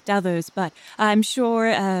protect others, but I'm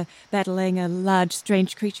sure battling a large,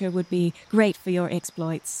 strange creature would be great for your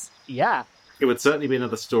exploits. Yeah. It would certainly be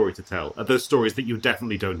another story to tell. Those stories that you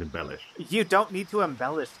definitely don't embellish. You don't need to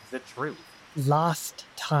embellish the truth. Last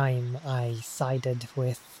time I sided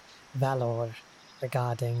with Valor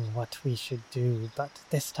regarding what we should do, but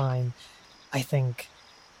this time I think,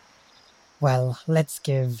 well, let's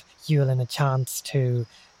give Yulin a chance to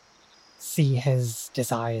see his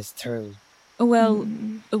desires through. Well,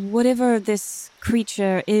 whatever this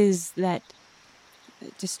creature is that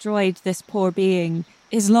destroyed this poor being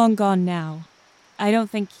is long gone now. I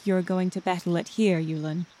don't think you're going to battle it here,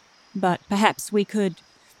 Yulin, but perhaps we could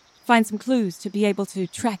find some clues to be able to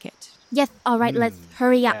track it. Yes, all right, let's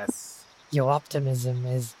hurry up. Yes. Your optimism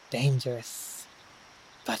is dangerous,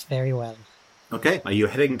 but very well. Okay, are you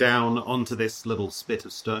heading down onto this little spit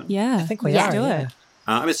of stone? Yeah, I think we let's are. do Yeah. it.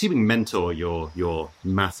 I'm assuming Mentor, your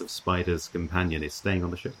massive spider's companion, is staying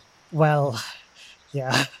on the ship. Well,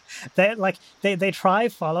 yeah. They try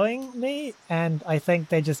following me, and I think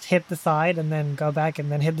they just hit the side and then go back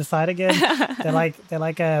and then hit the side again. they're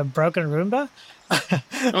like a broken Roomba.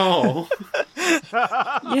 Oh,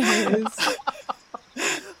 Yes.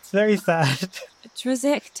 It's very sad.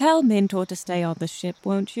 Trizek, tell Mentor to stay on the ship,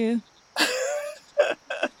 won't you?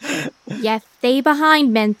 Yes, stay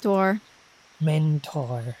behind, Mentor.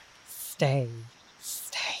 Mentor, stay.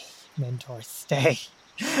 Mentor, stay.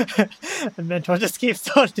 And Mentor just keeps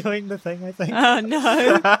on doing the thing, I think. Oh,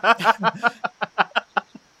 no.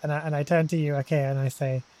 And I turn to you, okay, and I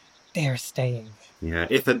say, they're staying. yeah.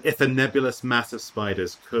 If the nebulous mass of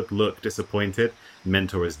spiders could look disappointed,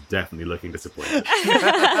 Mentor is definitely looking disappointed.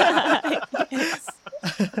 Yes.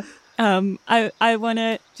 I want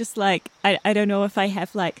to just I don't know if I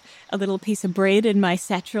have a little piece of bread in my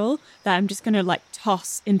satchel that I'm just going to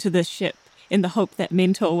toss into the ship in the hope that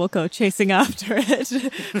Mentor will go chasing after it.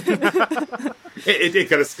 It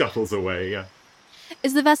kind of scuttles away, yeah.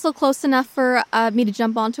 Is the vessel close enough for me to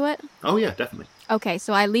jump onto it? Oh, yeah, definitely. Okay,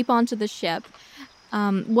 so I leap onto the ship.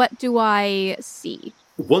 What do I see?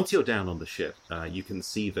 Once you're down on the ship, you can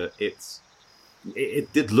see that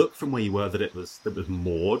it did look from where you were that it was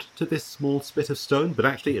moored to this small spit of stone, but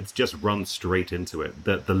actually it's just run straight into it.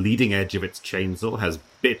 The leading edge of its chainsaw has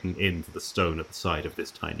bitten into the stone at the side of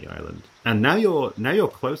this tiny island. And now you're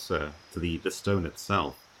closer to the stone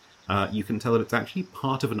itself. You can tell that it's actually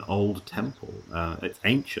part of an old temple. It's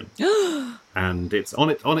ancient, and it's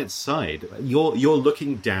on its side. You're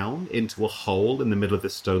looking down into a hole in the middle of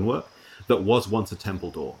this stonework that was once a temple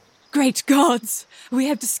door. Great gods! We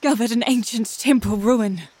have discovered an ancient temple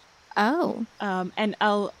ruin. Oh. And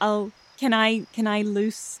can I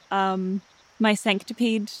loose my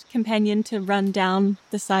Sanctipede companion to run down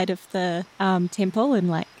the side of the temple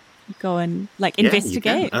and go and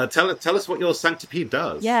investigate? Yeah, you can. Tell us what your Sanctipede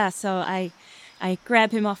does. Yeah, so I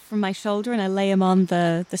grab him off from my shoulder and I lay him on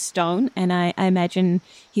the stone, and I imagine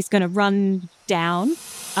he's going to run down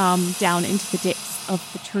into the depths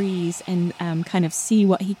of the trees and kind of see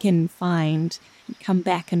what he can find and come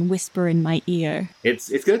back and whisper in my ear. It's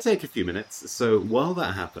going to take a few minutes, so while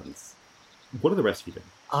that happens, what are the rest of you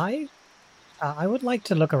doing? I would like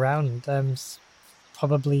to look around,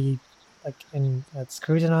 probably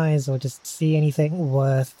scrutinize or just see anything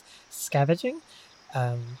worth scavenging.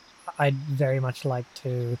 I'd very much like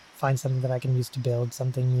to find something that I can use to build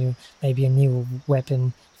something new, maybe a new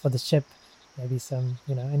weapon for the ship, maybe some,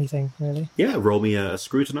 anything really. Yeah, roll me a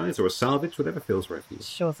scrutinize or a salvage, whatever feels right for you.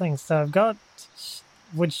 Sure thing. So I've got,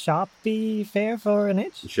 would sharp be fair for an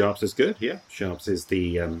edge? Sharps is good, yeah. Sharps is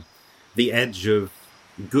the edge of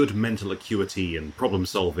good mental acuity and problem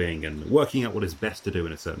solving and working out what is best to do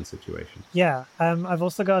in a certain situation. Yeah, I've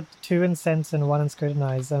also got 2 in sense and 1 in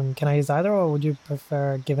scrutinize. Can I use either, or would you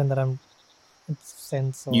prefer, given that I'm in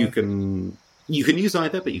sense? Or... You can use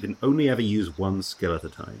either, but you can only ever use one skill at a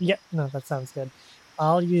time. Yeah, no, that sounds good.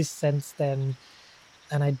 I'll use sense then,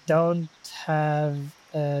 and I don't have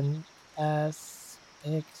an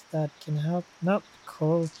aspect that can help. Nope,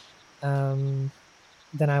 cool. Then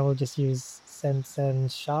I will just use sense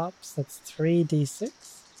and sharps. That's 3d6.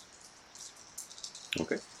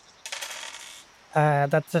 Okay.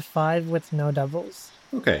 That's a 5 with no doubles.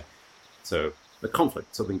 Okay. So a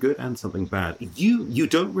conflict, something good and something bad. You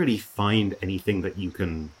don't really find anything that you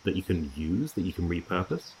can use, that you can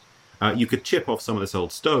repurpose. You could chip off some of this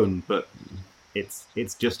old stone, but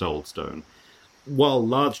it's just old stone. While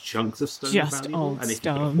large chunks of stone Just are valuable, old and if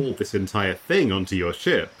stone. you could haul this entire thing onto your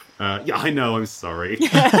ship, yeah, I know, I'm sorry. But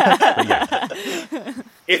yeah.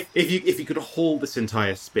 If you could haul this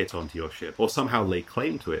entire spit onto your ship, or somehow lay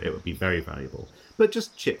claim to it, it would be very valuable. But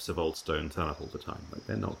just chips of old stone turn up all the time. Like,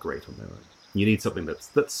 they're not great on their own. You need something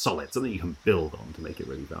that's solid, something you can build on to make it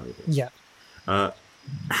really valuable. Yeah.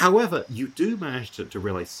 However, you do manage to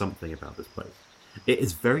realize something about this place. It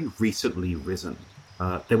is very recently risen.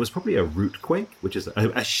 There was probably a root quake, which is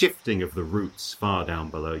a shifting of the roots far down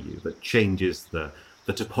below you that changes the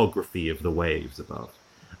topography of the waves above.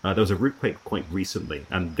 There was a root quake quite recently,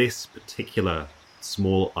 and this particular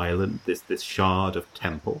small island, this shard of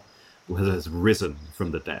temple, has risen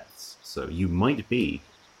from the depths. So you might be,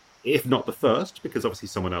 if not the first, because obviously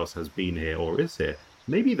someone else has been here or is here,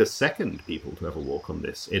 maybe the second people to ever walk on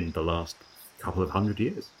this in the last couple of 100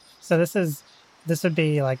 years. So this would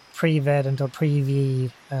be like pre-Verdant or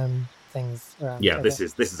pre-V things around. Yeah, okay. this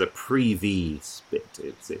is a pre-V spit.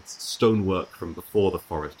 It's stonework from before the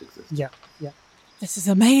forest existed. Yeah. This is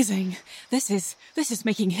amazing. This is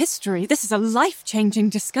making history. This is a life-changing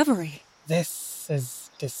discovery. This is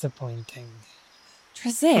disappointing.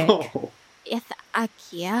 Trezek, Oh. Yes,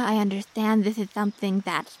 Akia, I understand this is something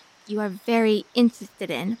that you are very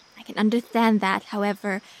interested in. I can understand that.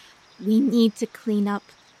 However, we need to clean up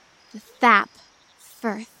the sap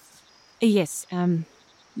first. yes,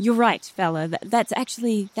 you're right, fella. That's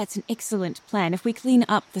an excellent plan. If we clean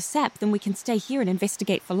up the sap, then we can stay here and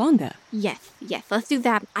investigate for longer. Yes, let's do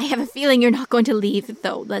that. I have a feeling you're not going to leave,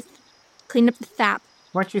 though. Let's clean up the sap.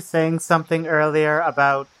 Weren't you saying something earlier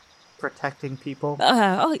about protecting people?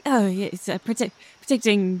 Yes,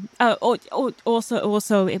 protecting.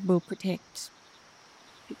 Also, it will protect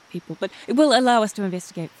people, but it will allow us to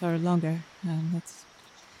investigate for longer. That's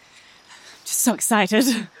just so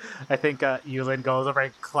excited. I think Yulin goes over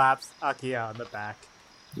and claps Akia on the back.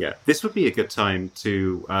 Yeah, this would be a good time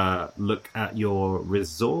to look at your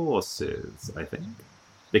resources, I think.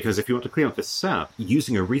 Because if you want to clean up the sap,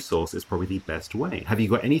 using a resource is probably the best way. Have you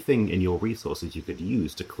got anything in your resources you could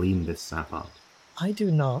use to clean this sap up? I do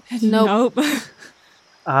not. Nope.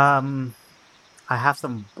 I have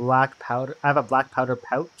some black powder. I have a black powder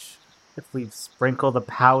pouch. If we sprinkle the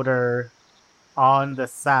powder on the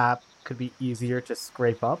sap, could be easier to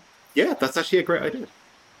scrape up. Yeah, that's actually a great idea.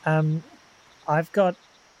 I've got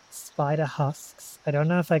spider husks. I don't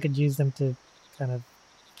know if I could use them to kind of,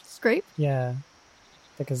 Scrape? yeah,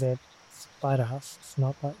 because they're spider husks,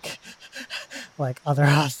 not like other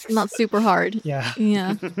husks. Not super hard. Yeah.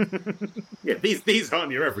 Yeah. Yeah, these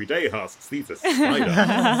aren't your everyday husks. These are spider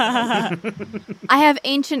husks. I have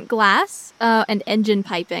ancient glass and engine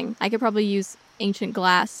piping. I could probably use ancient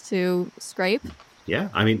glass to scrape. Yeah,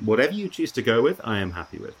 I mean, whatever you choose to go with, I am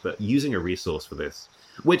happy with. But using a resource for this,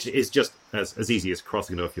 which is just as easy as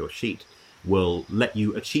crossing it off your sheet, will let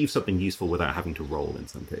you achieve something useful without having to roll in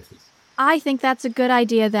some cases. I think that's a good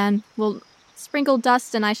idea then. We'll sprinkle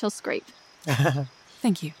dust and I shall scrape.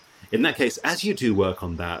 Thank you. In that case, as you do work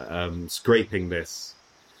on that, scraping this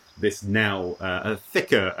now a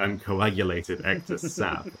thicker and coagulated Ectus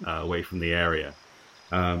sap away from the area,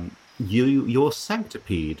 your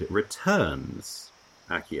Sanctipede returns,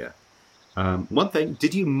 Akia. One thing,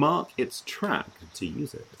 did you mark its track to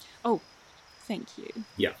use it? Oh, thank you.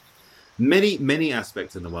 Yeah. Many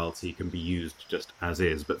aspects in the Wild Sea can be used just as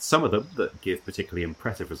is, but some of them that give particularly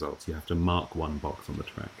impressive results, you have to mark one box on the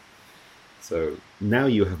track. So now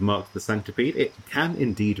you have marked the Sanctipede, it can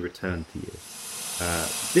indeed return to you.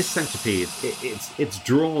 This Sanctipede, it's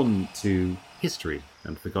drawn to history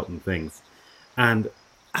and forgotten things. And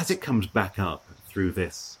as it comes back up through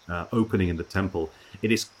this opening in the temple,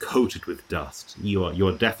 it is coated with dust.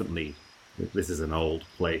 You're definitely, this is an old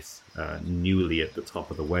place, newly at the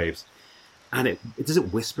top of the waves. And does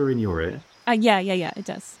it whisper in your ear? Yeah, it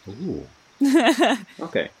does. Ooh.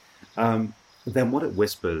 Okay. Then what it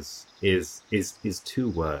whispers is two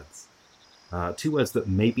words. Two words that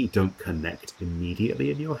maybe don't connect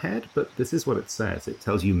immediately in your head, but this is what it says. It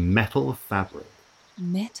tells you metal fabric.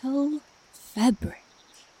 Metal fabric.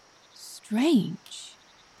 Strange.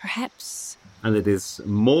 Perhaps and it is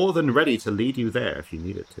more than ready to lead you there if you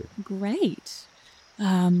need it to. Great.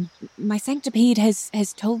 My centipede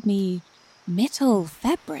has told me metal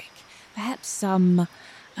fabric, perhaps some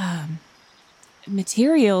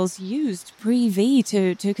materials used pre-V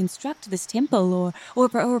to construct this temple, or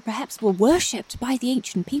perhaps were worshipped by the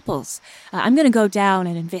ancient peoples. I'm going to go down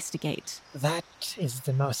and investigate. That is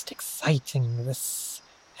the most exciting this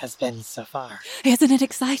has been so far. Isn't it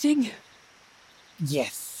exciting?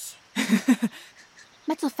 Yes.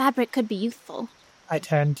 Metal fabric could be useful. I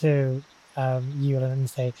turn to Yulin and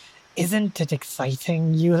say, "Isn't it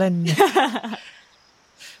exciting, Yulin?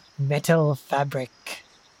 Metal fabric."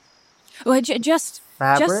 Well, just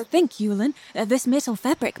Fabric? think, Yulin. This metal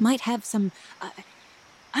fabric might have some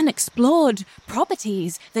unexplored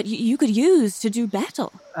properties that you could use to do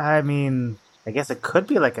battle. I mean, I guess it could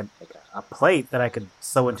be like a plate that I could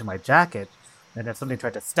sew into my jacket, and if something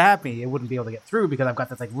tried to stab me, it wouldn't be able to get through because I've got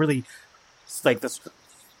this like really, like this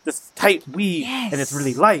tight weave, Yes. and it's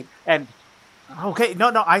really light. And okay,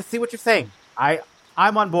 no, I see what you're saying.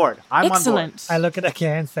 I'm on board. I'm Excellent. I look at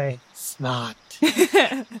Akia and say, "Smart."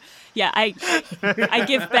 Yeah, I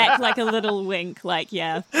give back like a little wink, like,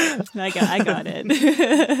 yeah, I got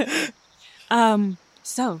it.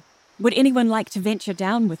 So, would anyone like to venture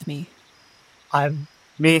down with me? on board.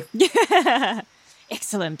 Me.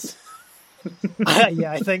 Excellent.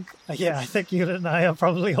 I think Yulin and I are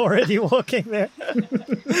probably already walking there.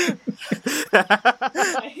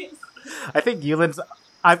 I think Yulin's.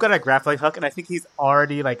 I've got a grappling hook, and I think he's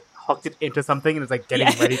already like hooked it into something and is like getting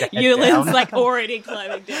ready to head Yulin's down. like already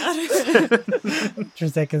climbing down.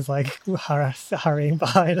 Drazek is like hurrying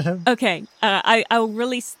behind him. Okay, I'll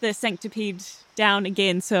release the centipede down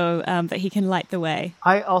again so that he can light the way.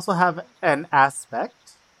 I also have an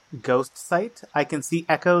aspect, ghost sight. I can see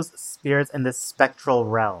echoes, spirits in this spectral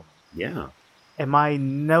realm. Yeah. Am I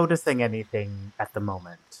noticing anything at the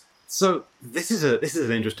moment? So this is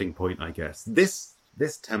an interesting point, I guess. This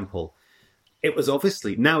temple, it was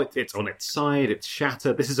obviously now it's on its side, it's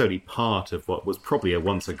shattered. This is only part of what was probably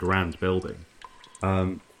once a grand building,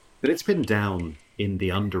 but it's been down in the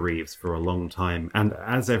Undereaves for a long time. And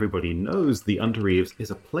as everybody knows, the Undereaves is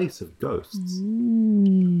a place of ghosts.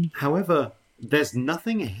 However, there's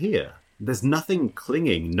nothing here. There's nothing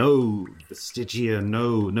clinging. No vestigia,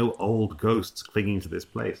 no old ghosts clinging to this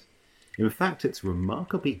place. In fact, it's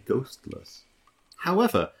remarkably ghostless.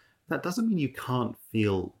 However, that doesn't mean you can't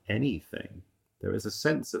feel anything. There is a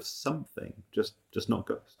sense of something, just not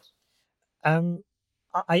ghosts.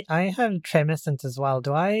 I have Tremescent as well.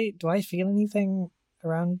 Do I feel anything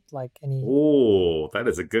around, like any? Oh, that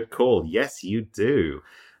is a good call. Yes, you do.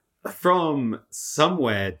 From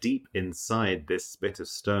somewhere deep inside this bit of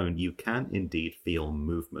stone, you can indeed feel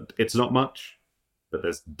movement. It's not much, but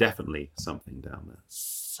there's definitely something down there.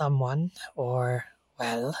 Someone, or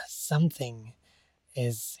well, something,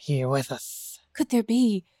 is here with us. Could there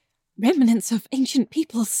be remnants of ancient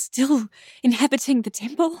peoples still inhabiting the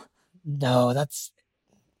temple? No.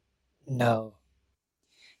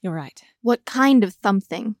 You're right. What kind of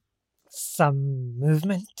something? Some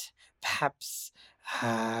movement, perhaps.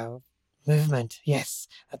 Movement. Yes,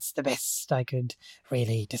 that's the best I could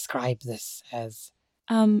really describe this as.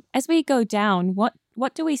 As we go down, what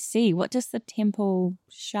do we see? What does the temple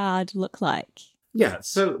shard look like? Yeah,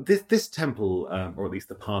 so this temple, or at least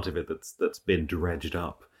the part of it that's been dredged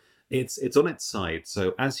up, it's on its side.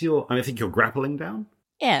 So as I think you're grappling down.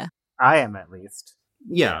 Yeah. I am, at least.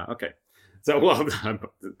 Yeah. Okay. So well,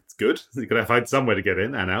 it's good. You're gonna find somewhere to get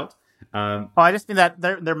in and out. I just mean that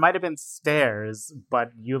there might have been stairs,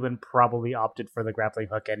 but Yulin probably opted for the grappling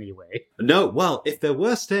hook anyway. No, well, if there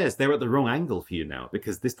were stairs, they're at the wrong angle for you now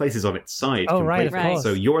because this place is on its side. Oh, right, completely. of course.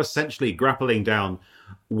 So you're essentially grappling down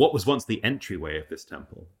what was once the entryway of this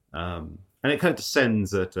temple, and it kind of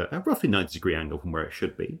descends at a roughly 90-degree angle from where it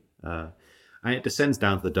should be, and it descends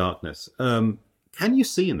down to the darkness. Can you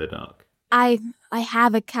see in the dark? I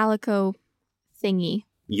have a calico thingy.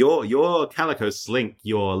 Your calico slink,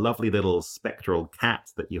 your lovely little spectral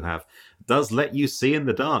cat that you have, does let you see in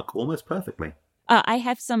the dark almost perfectly. I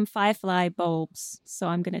have some firefly bulbs, so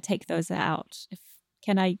I'm going to take those out.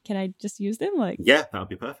 Can I just use them? Yeah, that would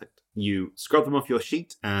be perfect. You scrub them off your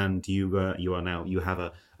sheet, and you have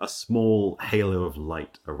a small halo of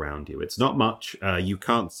light around you. It's not much. You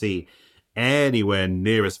can't see anywhere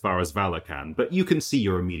near as far as Valor can, but you can see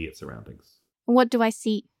your immediate surroundings. What do I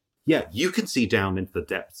see? Yeah, you can see down into the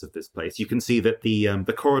depths of this place. You can see that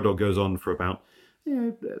the corridor goes on for about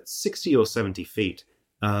 60 or 70 feet,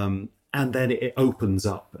 and then it opens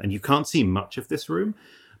up, and you can't see much of this room,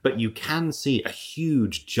 but you can see a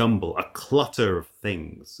huge jumble, a clutter of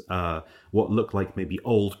things, what look like maybe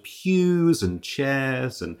old pews and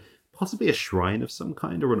chairs and possibly a shrine of some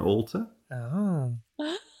kind or an altar. Oh.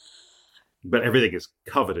 But everything is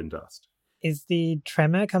covered in dust. Is the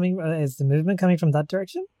tremor coming, is the movement coming from that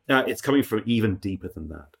direction? It's coming from even deeper than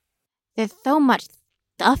that. There's so much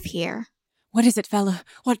stuff here. What is it, fella?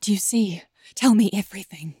 What do you see? Tell me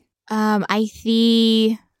everything. I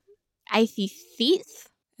see seats.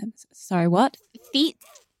 Sorry, what? Seats.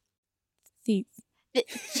 Seats.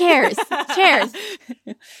 Chairs. Chairs.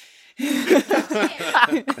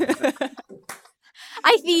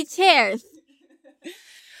 I see chairs.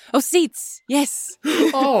 Oh, seats. Yes.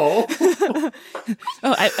 Oh.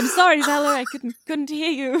 I'm sorry, Valor. I couldn't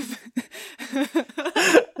hear you.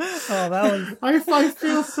 Oh, that was... I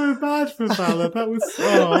feel so bad for Valor. That was...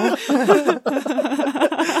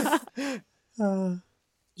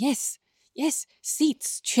 Yes.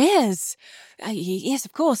 Seats, chairs. Yes,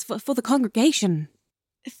 of course, for the congregation.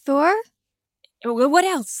 Thor? What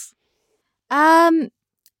else? It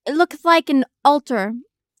looks like an altar.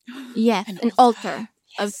 Yes, an altar.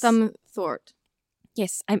 Yes. Of some sort.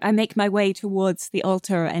 Yes, I make my way towards the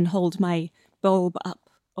altar and hold my bulb up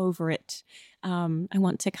over it. I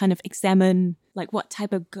want to kind of examine like what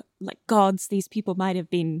type of gods these people might have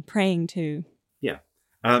been praying to. Yeah.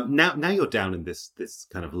 Now you're down in this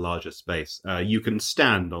kind of larger space. You can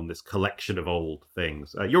stand on this collection of old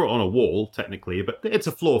things. You're on a wall technically, but it's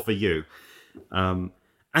a floor for you. And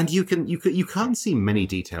you can't see many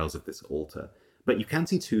details of this altar, but you can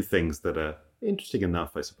see two things that are interesting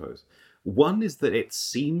enough, I suppose. One is that it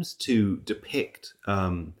seems to depict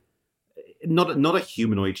not a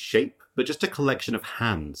humanoid shape, but just a collection of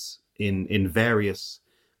hands in various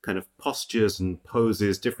kind of postures and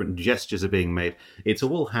poses. Different gestures are being made. It's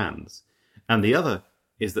all hands. And the other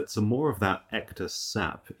is that some more of that Ectus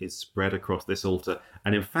sap is spread across this altar,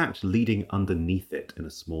 and in fact leading underneath it in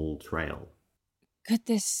a small trail. Could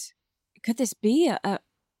this be a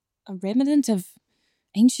remnant of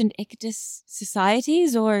ancient Ectus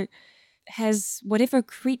societies, or has whatever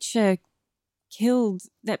creature killed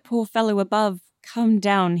that poor fellow above come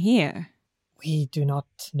down here? We do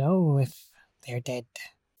not know if they're dead.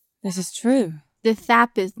 This is true. The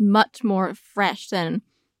sap is much more fresh than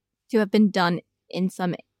to have been done in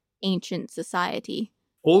some ancient society.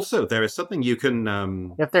 Also, there is something you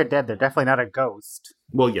can... If they're dead, they're definitely not a ghost.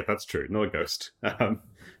 Well, yeah, that's true. Not a ghost.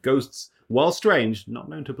 Ghosts, while strange, not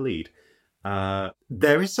known to bleed.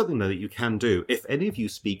 There is something, though, that you can do. If any of you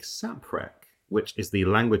speak Saprec, which is the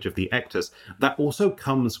language of the Ectus, that also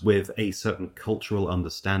comes with a certain cultural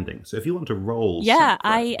understanding. So if you want to roll Yeah, Saprec,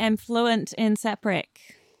 I am fluent in Saprec,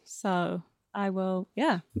 so I will,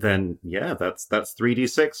 yeah. then, yeah, that's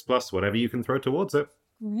 3d6 plus whatever you can throw towards it.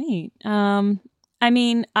 Great. I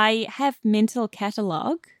mean, I have mental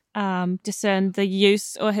catalogue, discern the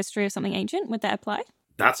use or history of something ancient. Would that apply?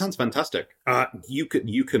 That sounds fantastic. You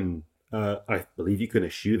can I believe you can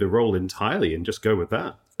eschew the roll entirely and just go with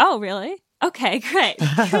that. Oh, really? Okay, great.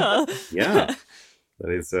 Cool. Yeah,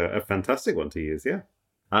 that is a fantastic one to use, yeah.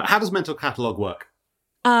 How does mental catalogue work?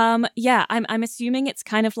 Yeah, I'm assuming it's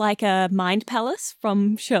kind of like a mind palace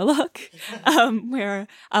from Sherlock, where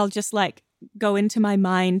I'll just like go into my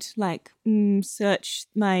mind, like search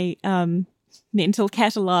my mental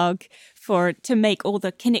catalogue to make all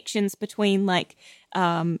the connections between like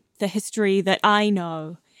the history that I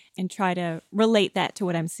know and try to relate that to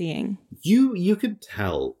what I'm seeing. You could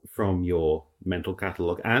tell from your mental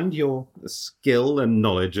catalogue and your skill and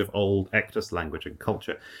knowledge of old Ectus language and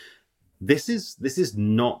culture, this is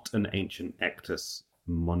not an ancient Ectus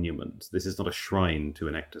monument. This is not a shrine to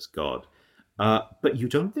an Ectus god. But you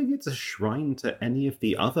don't think it's a shrine to any of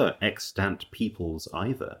the other extant peoples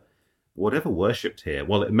either. Whatever worshipped here,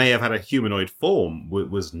 while it may have had a humanoid form,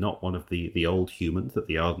 was not one of the old humans that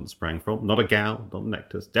the Ardent sprang from. Not a Gal, not an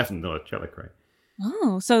Ectus, definitely not a Chelicrae.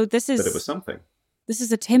 Oh, so this is... But it was something. This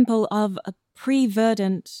is a temple of a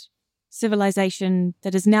pre-verdant civilization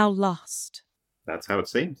that is now lost. That's how it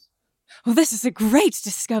seems. Well, this is a great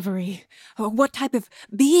discovery. What type of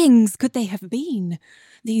beings could they have been?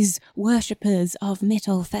 These worshippers of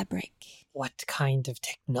metal fabric. What kind of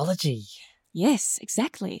technology? Yes,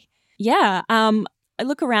 exactly. Yeah, I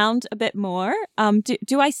look around a bit more.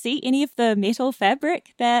 Do I see any of the metal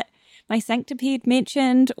fabric that my Sanctipede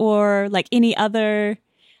mentioned, or like any other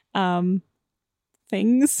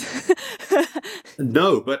things?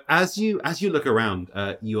 No, but as you look around,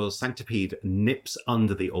 your Sanctipede nips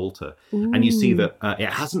under the altar, and you see that it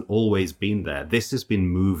hasn't always been there. This has been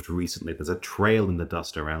moved recently. There's a trail in the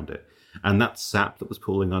dust around it, and that sap that was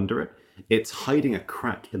pooling under it, it's hiding a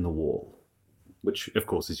crack in the wall. which of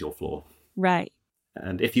course is your floor. Right.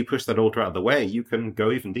 And if you push that altar out of the way, you can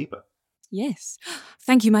go even deeper. Yes.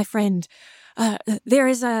 Thank you, my friend. There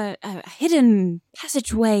is a hidden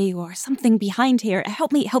passageway or something behind here.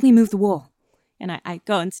 Help me move the wall. And I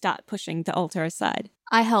go and start pushing the altar aside.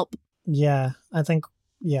 I help. Yeah, I think,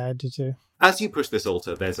 I do too. As you push this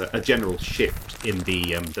altar, there's a general shift in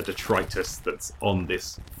the detritus that's on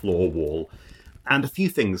this floor wall. And a few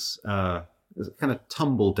things kind of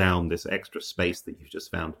tumble down this extra space that you've just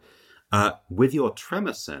found. With your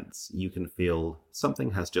tremor sense, you can feel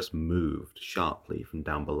something has just moved sharply from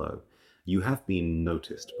down below. You have been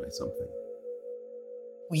noticed by something.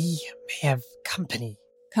 We may have company.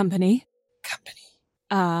 Company?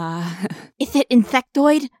 Is it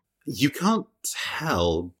insectoid? You can't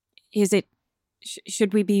tell. Is it...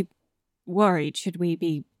 should we be worried? Should we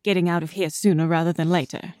be getting out of here sooner rather than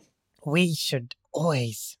later? We should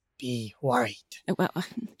always be worried. Well,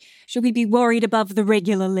 should we be worried above the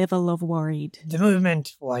regular level of worried? The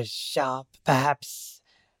movement was sharp, perhaps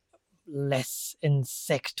less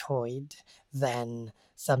insectoid than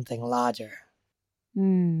something larger.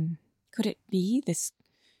 Could it be this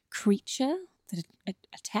creature that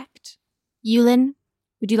attacked? Yulin,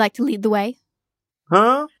 would you like to lead the way?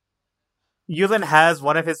 Huh? Yulin has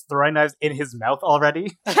one of his throwing knives in his mouth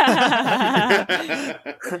already. Yeah,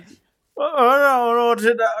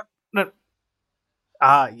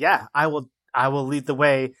 I will lead the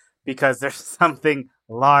way because there's something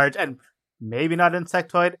large and maybe not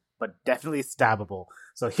insectoid, but definitely stabbable.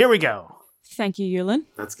 So here we go. Thank you, Yulin.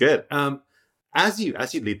 That's good. As you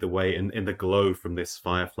lead the way in the glow from this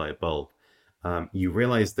firefly bulb, you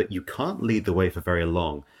realize that you can't lead the way for very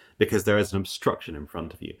long because there is an obstruction in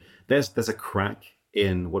front of you. There's a crack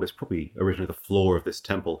in what is probably originally the floor of this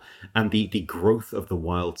temple, and the growth of the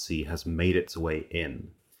wild sea has made its way in.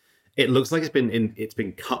 It looks like it's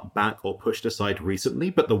been cut back or pushed aside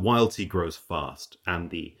recently, but the wild sea grows fast,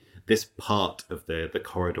 and this part of the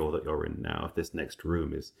corridor that you're in now, this next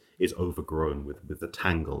room, is overgrown with a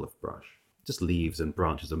tangle of brush. Just leaves and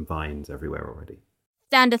branches and vines everywhere already.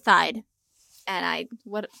 Stand aside. And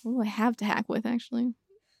what do I have to hack with, actually?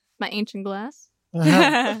 My ancient glass?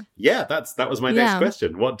 Yeah, that was my next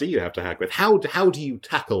question. What do you have to hack with? How do you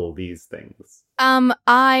tackle these things?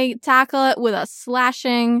 I tackle it with a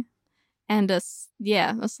slashing and a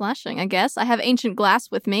slashing, I guess. I have ancient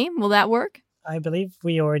glass with me. Will that work? I believe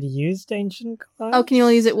we already used ancient glass. Oh, can you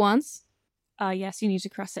only use it once? Yes, you need to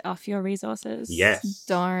cross it off your resources. Yes.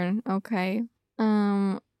 Darn. Okay.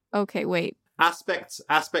 Okay, wait. Aspects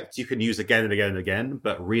you can use again and again and again,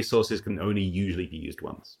 but resources can only usually be used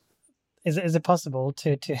once. Is it possible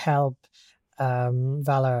to help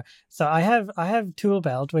Valor? So I have tool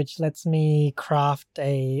belt, which lets me craft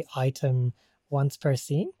a item once per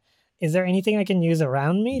scene. Is there anything I can use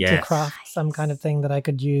around me to craft some kind of thing that I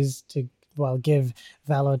could use to give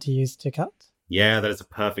Valor to use to cut? Yeah, that is a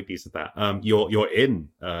perfect use of that. You're in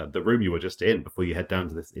the room you were just in before you head down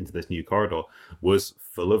to into this new corridor was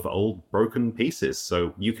full of old broken pieces,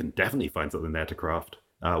 so you can definitely find something there to craft.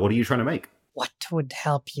 What are you trying to make? What would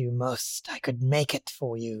help you most? I could make it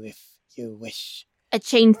for you if you wish. A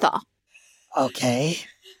chainsaw. Okay.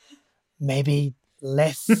 Maybe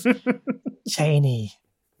less chainy.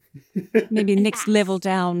 Maybe next level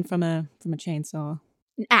down from a chainsaw.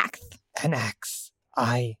 An axe. An axe.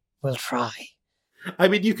 I will try. I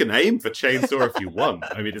mean, you can aim for chainsaw if you want.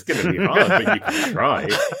 I mean, it's going to be hard, but you can try.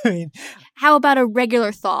 I mean, how about a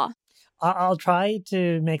regular saw? I'll try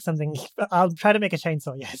to make something. I'll try to make a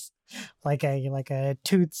chainsaw. Yes, like a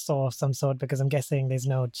tooth saw of some sort, because I'm guessing there's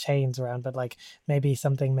no chains around. But like maybe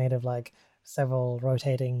something made of like several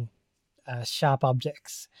rotating, sharp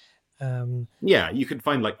objects. Yeah, you can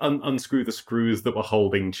find like unscrew the screws that were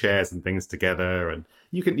holding chairs and things together, and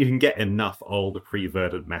you can get enough old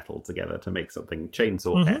pre-verted metal together to make something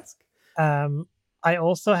chainsaw-esque. Mm-hmm. I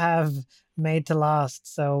also have made to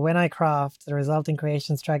last, so when I craft, the resulting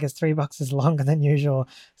creations track is 3 boxes longer than usual.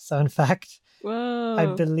 So in fact, whoa, I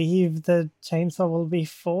believe the chainsaw will be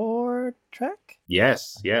 4 track.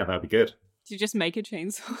 Yes, yeah, that'd be good. Did you just make a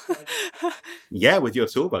chainsaw? Yeah, with your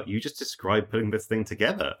toolbox, you just described putting this thing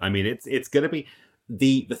together. I mean, it's going to be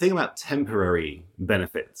the thing about temporary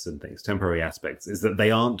benefits and things, temporary aspects, is that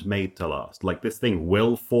they aren't made to last. Like, this thing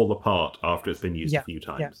will fall apart after it's been used a few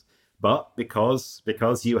times. Yeah. But because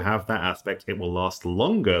you have that aspect, it will last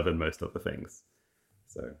longer than most other things.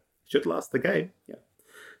 So it should last the game. Yeah.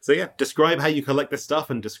 So yeah, describe how you collect this stuff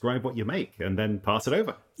and describe what you make, and then pass it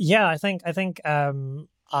over. Yeah, I think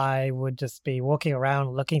I would just be walking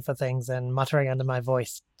around looking for things and muttering under my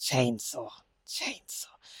voice, chainsaw.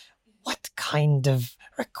 What kind of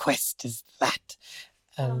request is that?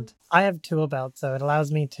 And I have tool belt, so it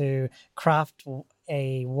allows me to craft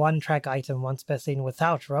a one-track item once per scene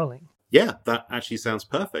without rolling. Yeah, that actually sounds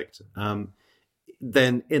perfect.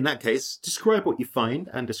 Then, in that case, describe what you find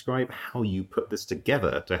and describe how you put this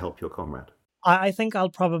together to help your comrade. I think I'll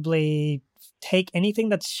probably take anything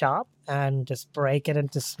that's sharp and just break it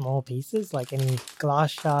into small pieces, like any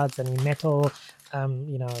glass shards, any metal,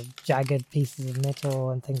 jagged pieces of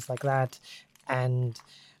metal and things like that. And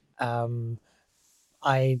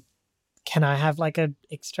I have like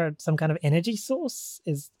some kind of energy source?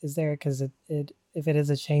 Is there? Because if it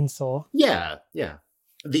is a chainsaw. Yeah.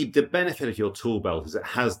 The benefit of your tool belt is it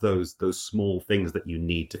has those small things that you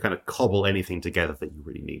need to kind of cobble anything together that you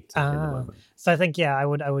really need in the moment. So I think I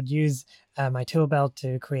would use my tool belt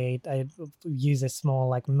to create. I use a small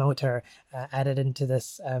like motor added into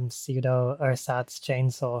this pseudo ersatz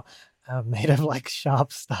chainsaw made of like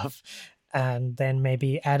sharp stuff, and then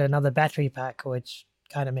maybe add another battery pack, which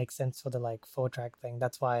kind of makes sense for the like 4-track thing.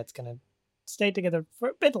 That's why it's gonna stay together for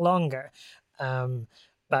a bit longer.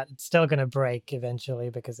 But it's still going to break eventually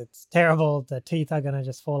because it's terrible. The teeth are going to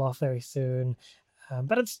just fall off very soon.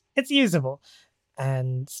 But it's usable.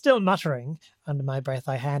 And still muttering under my breath,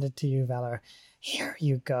 I hand it to you, Valor. Here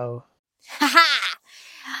you go. Ha ha!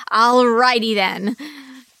 Alrighty then.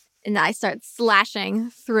 And I start slashing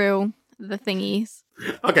through the thingies.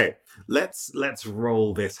 Okay, let's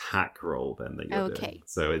roll this hack roll then that you're doing.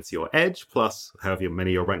 So it's your edge plus however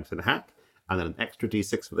many you're ranked in hack, and then an extra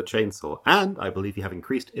d6 for the chainsaw. And I believe you have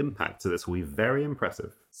increased impact, so this will be very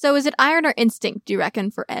impressive. So is it iron or instinct, do you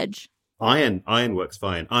reckon, for edge? Iron works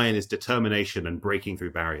fine. Iron is determination and breaking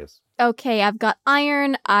through barriers. Okay, I've got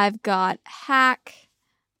iron, I've got hack.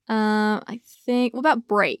 I think. What about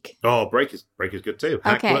break? Oh, break is good too.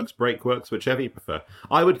 Hack works, break works, whichever you prefer.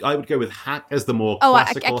 I would go with hack as the more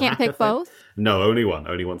classical. I can't pick both? No, only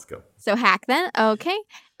one skill. So hack then. Okay.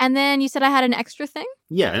 And then you said I had an extra thing?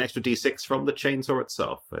 Yeah, an extra d6 from the chainsaw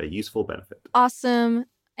itself. A useful benefit. Awesome.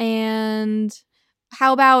 And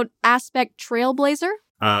how about aspect trailblazer?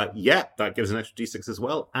 Yeah, that gives an extra d6 as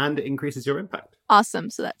well, and it increases your impact. Awesome.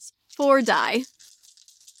 So that's 4 die.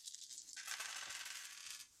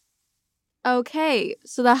 Okay,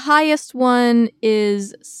 so the highest one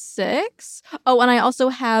is 6. Oh, and I also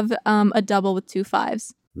have a double with 2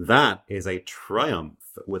 5s. That is a triumph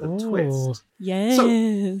with a twist. Yes.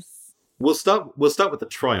 So we'll start with the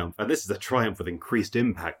triumph, and this is a triumph with increased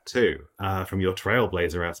impact too. From your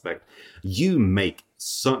trailblazer aspect, you make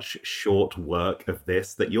such short work of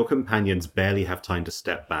this that your companions barely have time to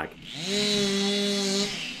step back.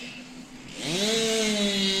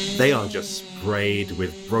 They are just sprayed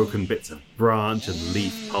with broken bits of branch and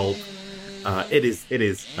leaf pulp. It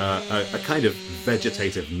is a kind of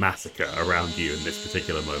vegetative massacre around you in this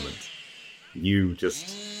particular moment.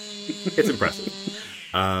 It's impressive.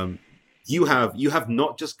 You have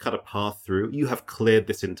not just cut a path through, you have cleared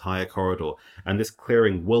this entire corridor, and this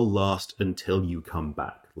clearing will last until you come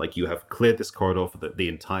back. Like, you have cleared this corridor for the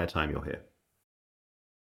entire time you're here.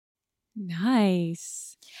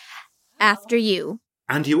 Nice. After you.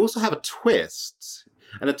 And you also have a twist.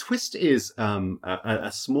 And a twist is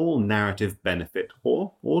a small narrative benefit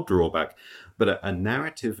or drawback, but a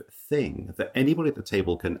narrative thing that anybody at the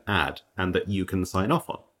table can add and that you can sign off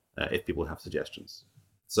on if people have suggestions.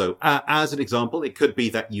 So as an example, it could be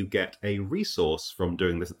that you get a resource from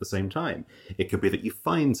doing this at the same time. It could be that you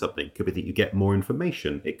find something. It could be that you get more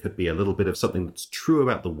information. It could be a little bit of something that's true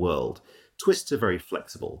about the world. Twists are very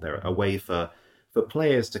flexible. They're a way for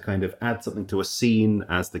players to kind of add something to a scene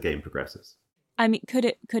as the game progresses. I mean, could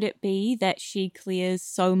it be that she clears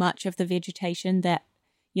so much of the vegetation that,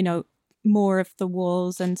 more of the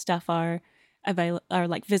walls and stuff are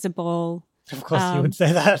like visible? Of course you would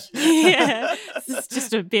say that. Yeah, this is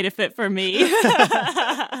just a benefit for me.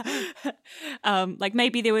 Like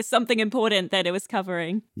maybe there was something important that it was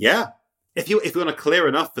covering. Yeah. If you want to clear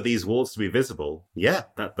enough for these walls to be visible, yeah,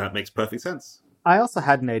 that makes perfect sense. I also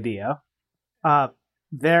had an idea.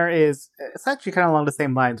 It's actually kind of along the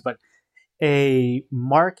same lines, but a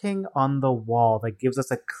marking on the wall that gives us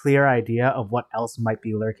a clear idea of what else might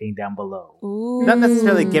be lurking down below. Ooh. Not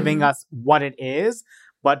necessarily giving us what it is,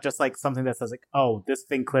 but just like something that says like, oh, this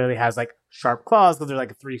thing clearly has like sharp claws because there's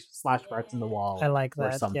like 3 slash marks in the wall. I like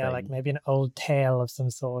that. Something. Yeah, like maybe an old tail of some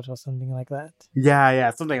sort or something like that. Yeah,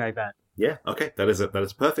 something like that. Yeah, okay, that is a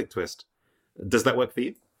perfect twist. Does that work for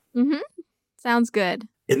you? Mm-hmm. Sounds good.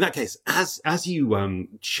 In that case, as you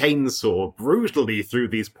chainsaw brutally through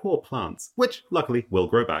these poor plants, which luckily will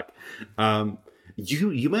grow back,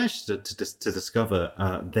 you managed to discover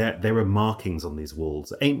there are markings on these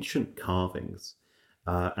walls, ancient carvings,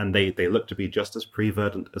 And they look to be just as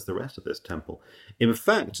pre-verdant as the rest of this temple. In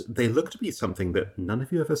fact, they look to be something that none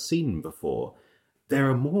of you have ever seen before. There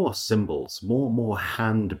are more symbols, more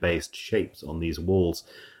hand-based shapes on these walls.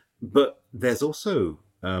 But there's also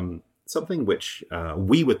something which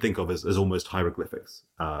we would think of as almost hieroglyphics,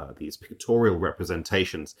 these pictorial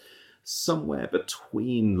representations, somewhere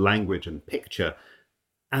between language and picture.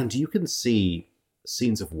 And you can see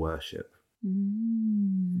scenes of worship.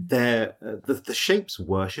 The shapes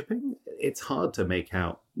worshipping, it's hard to make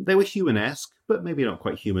out. They were human-esque, but maybe not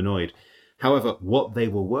quite humanoid. However, what they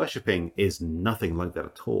were worshipping is nothing like that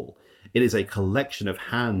at all. It is a collection of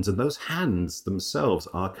hands, and those hands themselves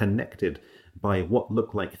are connected by what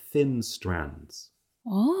look like thin strands.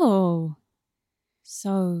 Oh,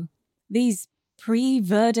 so these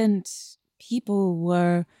pre-verdant people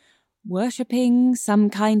were worshipping some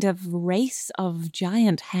kind of race of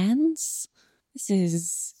giant hands? This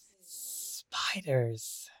is...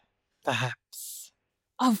 Spiders, perhaps.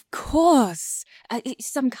 Of course!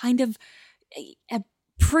 Some kind of a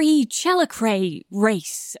pre-Chelicrae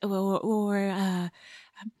race, or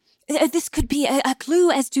this could be a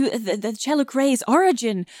clue as to the Chelicrae's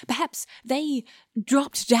origin. Perhaps they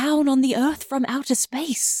dropped down on the Earth from outer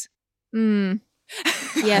space. Yes,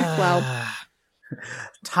 well...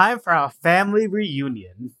 Time for our family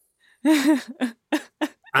reunion.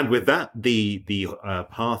 And with that, the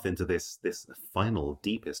path into this final,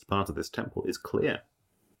 deepest part of this temple is clear.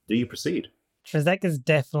 Do you proceed? Trzek is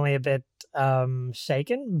definitely a bit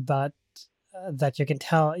shaken, but that you can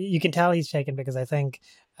tell he's shaken because I think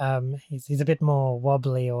he's a bit more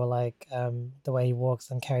wobbly, or like the way he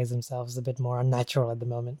walks and carries himself is a bit more unnatural at the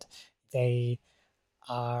moment. They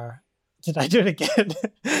are... Did I do it again?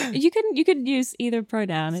 You could use either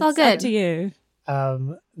pronoun. It's all It's good. up to you.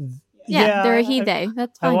 Yeah, they're a he, they.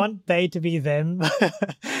 That's fine. I want they to be them.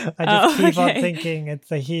 I just keep on thinking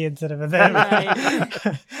it's a he instead of a them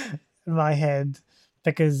Right. in my head,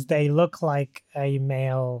 because they look like a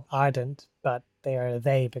male ardent, but they are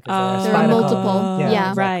they because they're There are spider multiple. colour. Yeah.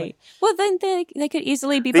 exactly. Right. Well, then they could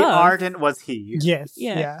easily be The both. Ardent was he. Yes.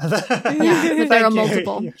 Yeah. Yeah, but Thank there are you.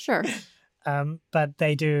 multiple. Sure. But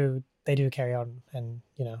they do carry on and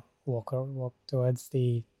walk towards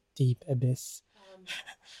the deep abyss.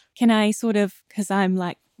 Can I sort of, because I'm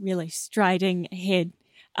like really striding ahead,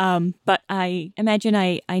 but I imagine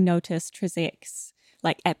I noticed Trzek's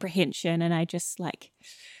like apprehension, and I just like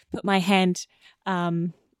put my hand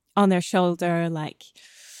on their shoulder, like,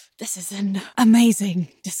 this is an amazing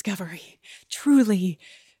discovery. Truly,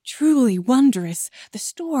 truly wondrous. The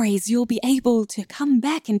stories you'll be able to come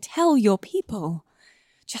back and tell your people.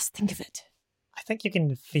 Just think of it. I think you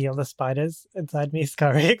can feel the spiders inside me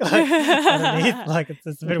scurrying underneath, like it's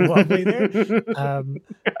just a bit wobbly there.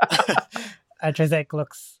 Trzek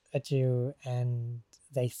looks at you and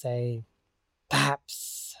they say,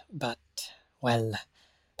 perhaps, but, well,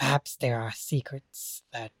 perhaps there are secrets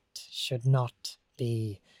that should not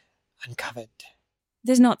be uncovered.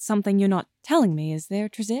 There's not something you're not telling me, is there,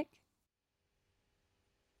 Trzek?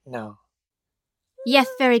 No. Yes,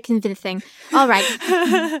 very convincing. All right.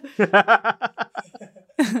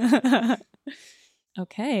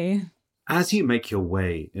 Okay. As you make your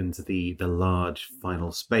way into the large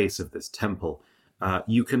final space of this temple,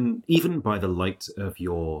 you can, even by the light of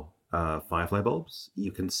your firefly bulbs,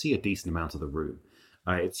 you can see a decent amount of the room.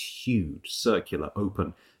 It's huge, circular,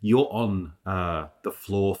 open. You're on the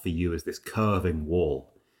floor. For you is this curving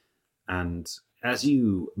wall. And as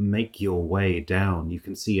you make your way down, you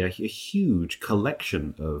can see a huge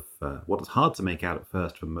collection of what is hard to make out at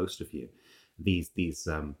first for most of you. These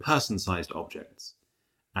person-sized objects.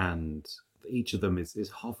 And each of them is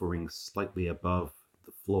hovering slightly above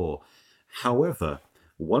the floor. However,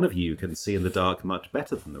 one of you can see in the dark much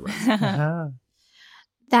better than the rest. Uh-huh.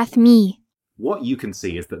 That's me. What you can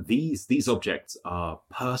see is that these objects are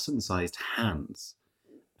person-sized hands,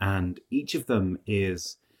 and each of them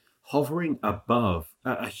is hovering above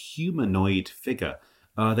a humanoid figure.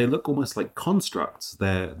 They look almost like constructs.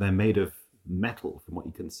 They're made of metal, from what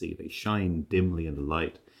you can see. They shine dimly in the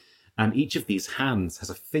light. And each of these hands has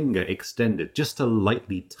a finger extended just to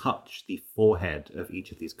lightly touch the forehead of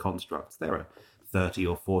each of these constructs. There are 30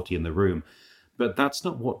 or 40 in the room. But that's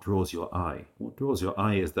not what draws your eye. What draws your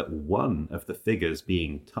eye is that one of the figures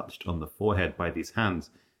being touched on the forehead by these hands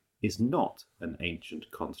is not an ancient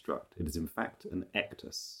construct. It is in fact an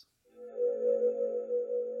Ectus.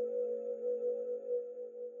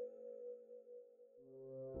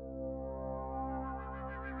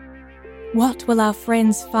 What will our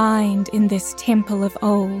friends find in this temple of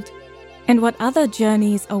old? And what other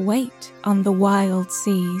journeys await on the wild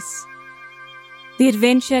seas? The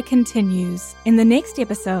adventure continues in the next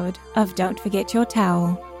episode of Don't Forget Your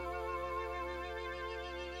Towel.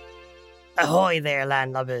 Ahoy there,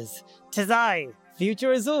 landlubbers! 'Tis I,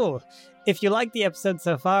 Future Azul. If you like the episode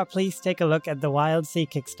so far, please take a look at the Wild Sea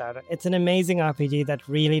Kickstarter. It's an amazing RPG that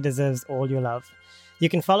really deserves all your love. You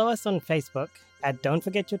can follow us on Facebook at Don't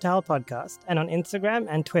Forget Your Towel Podcast and on Instagram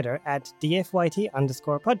and Twitter at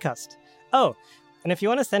DFYT_podcast. Oh, and if you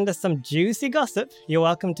want to send us some juicy gossip, you're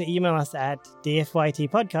welcome to email us at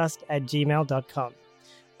dfytpodcast@gmail.com.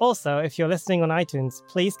 Also, if you're listening on iTunes,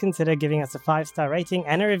 please consider giving us a 5-star rating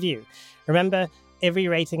and a review. Remember, every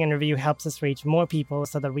rating and review helps us reach more people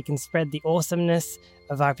so that we can spread the awesomeness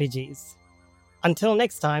of RPGs. Until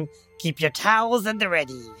next time, keep your towels at the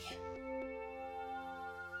ready.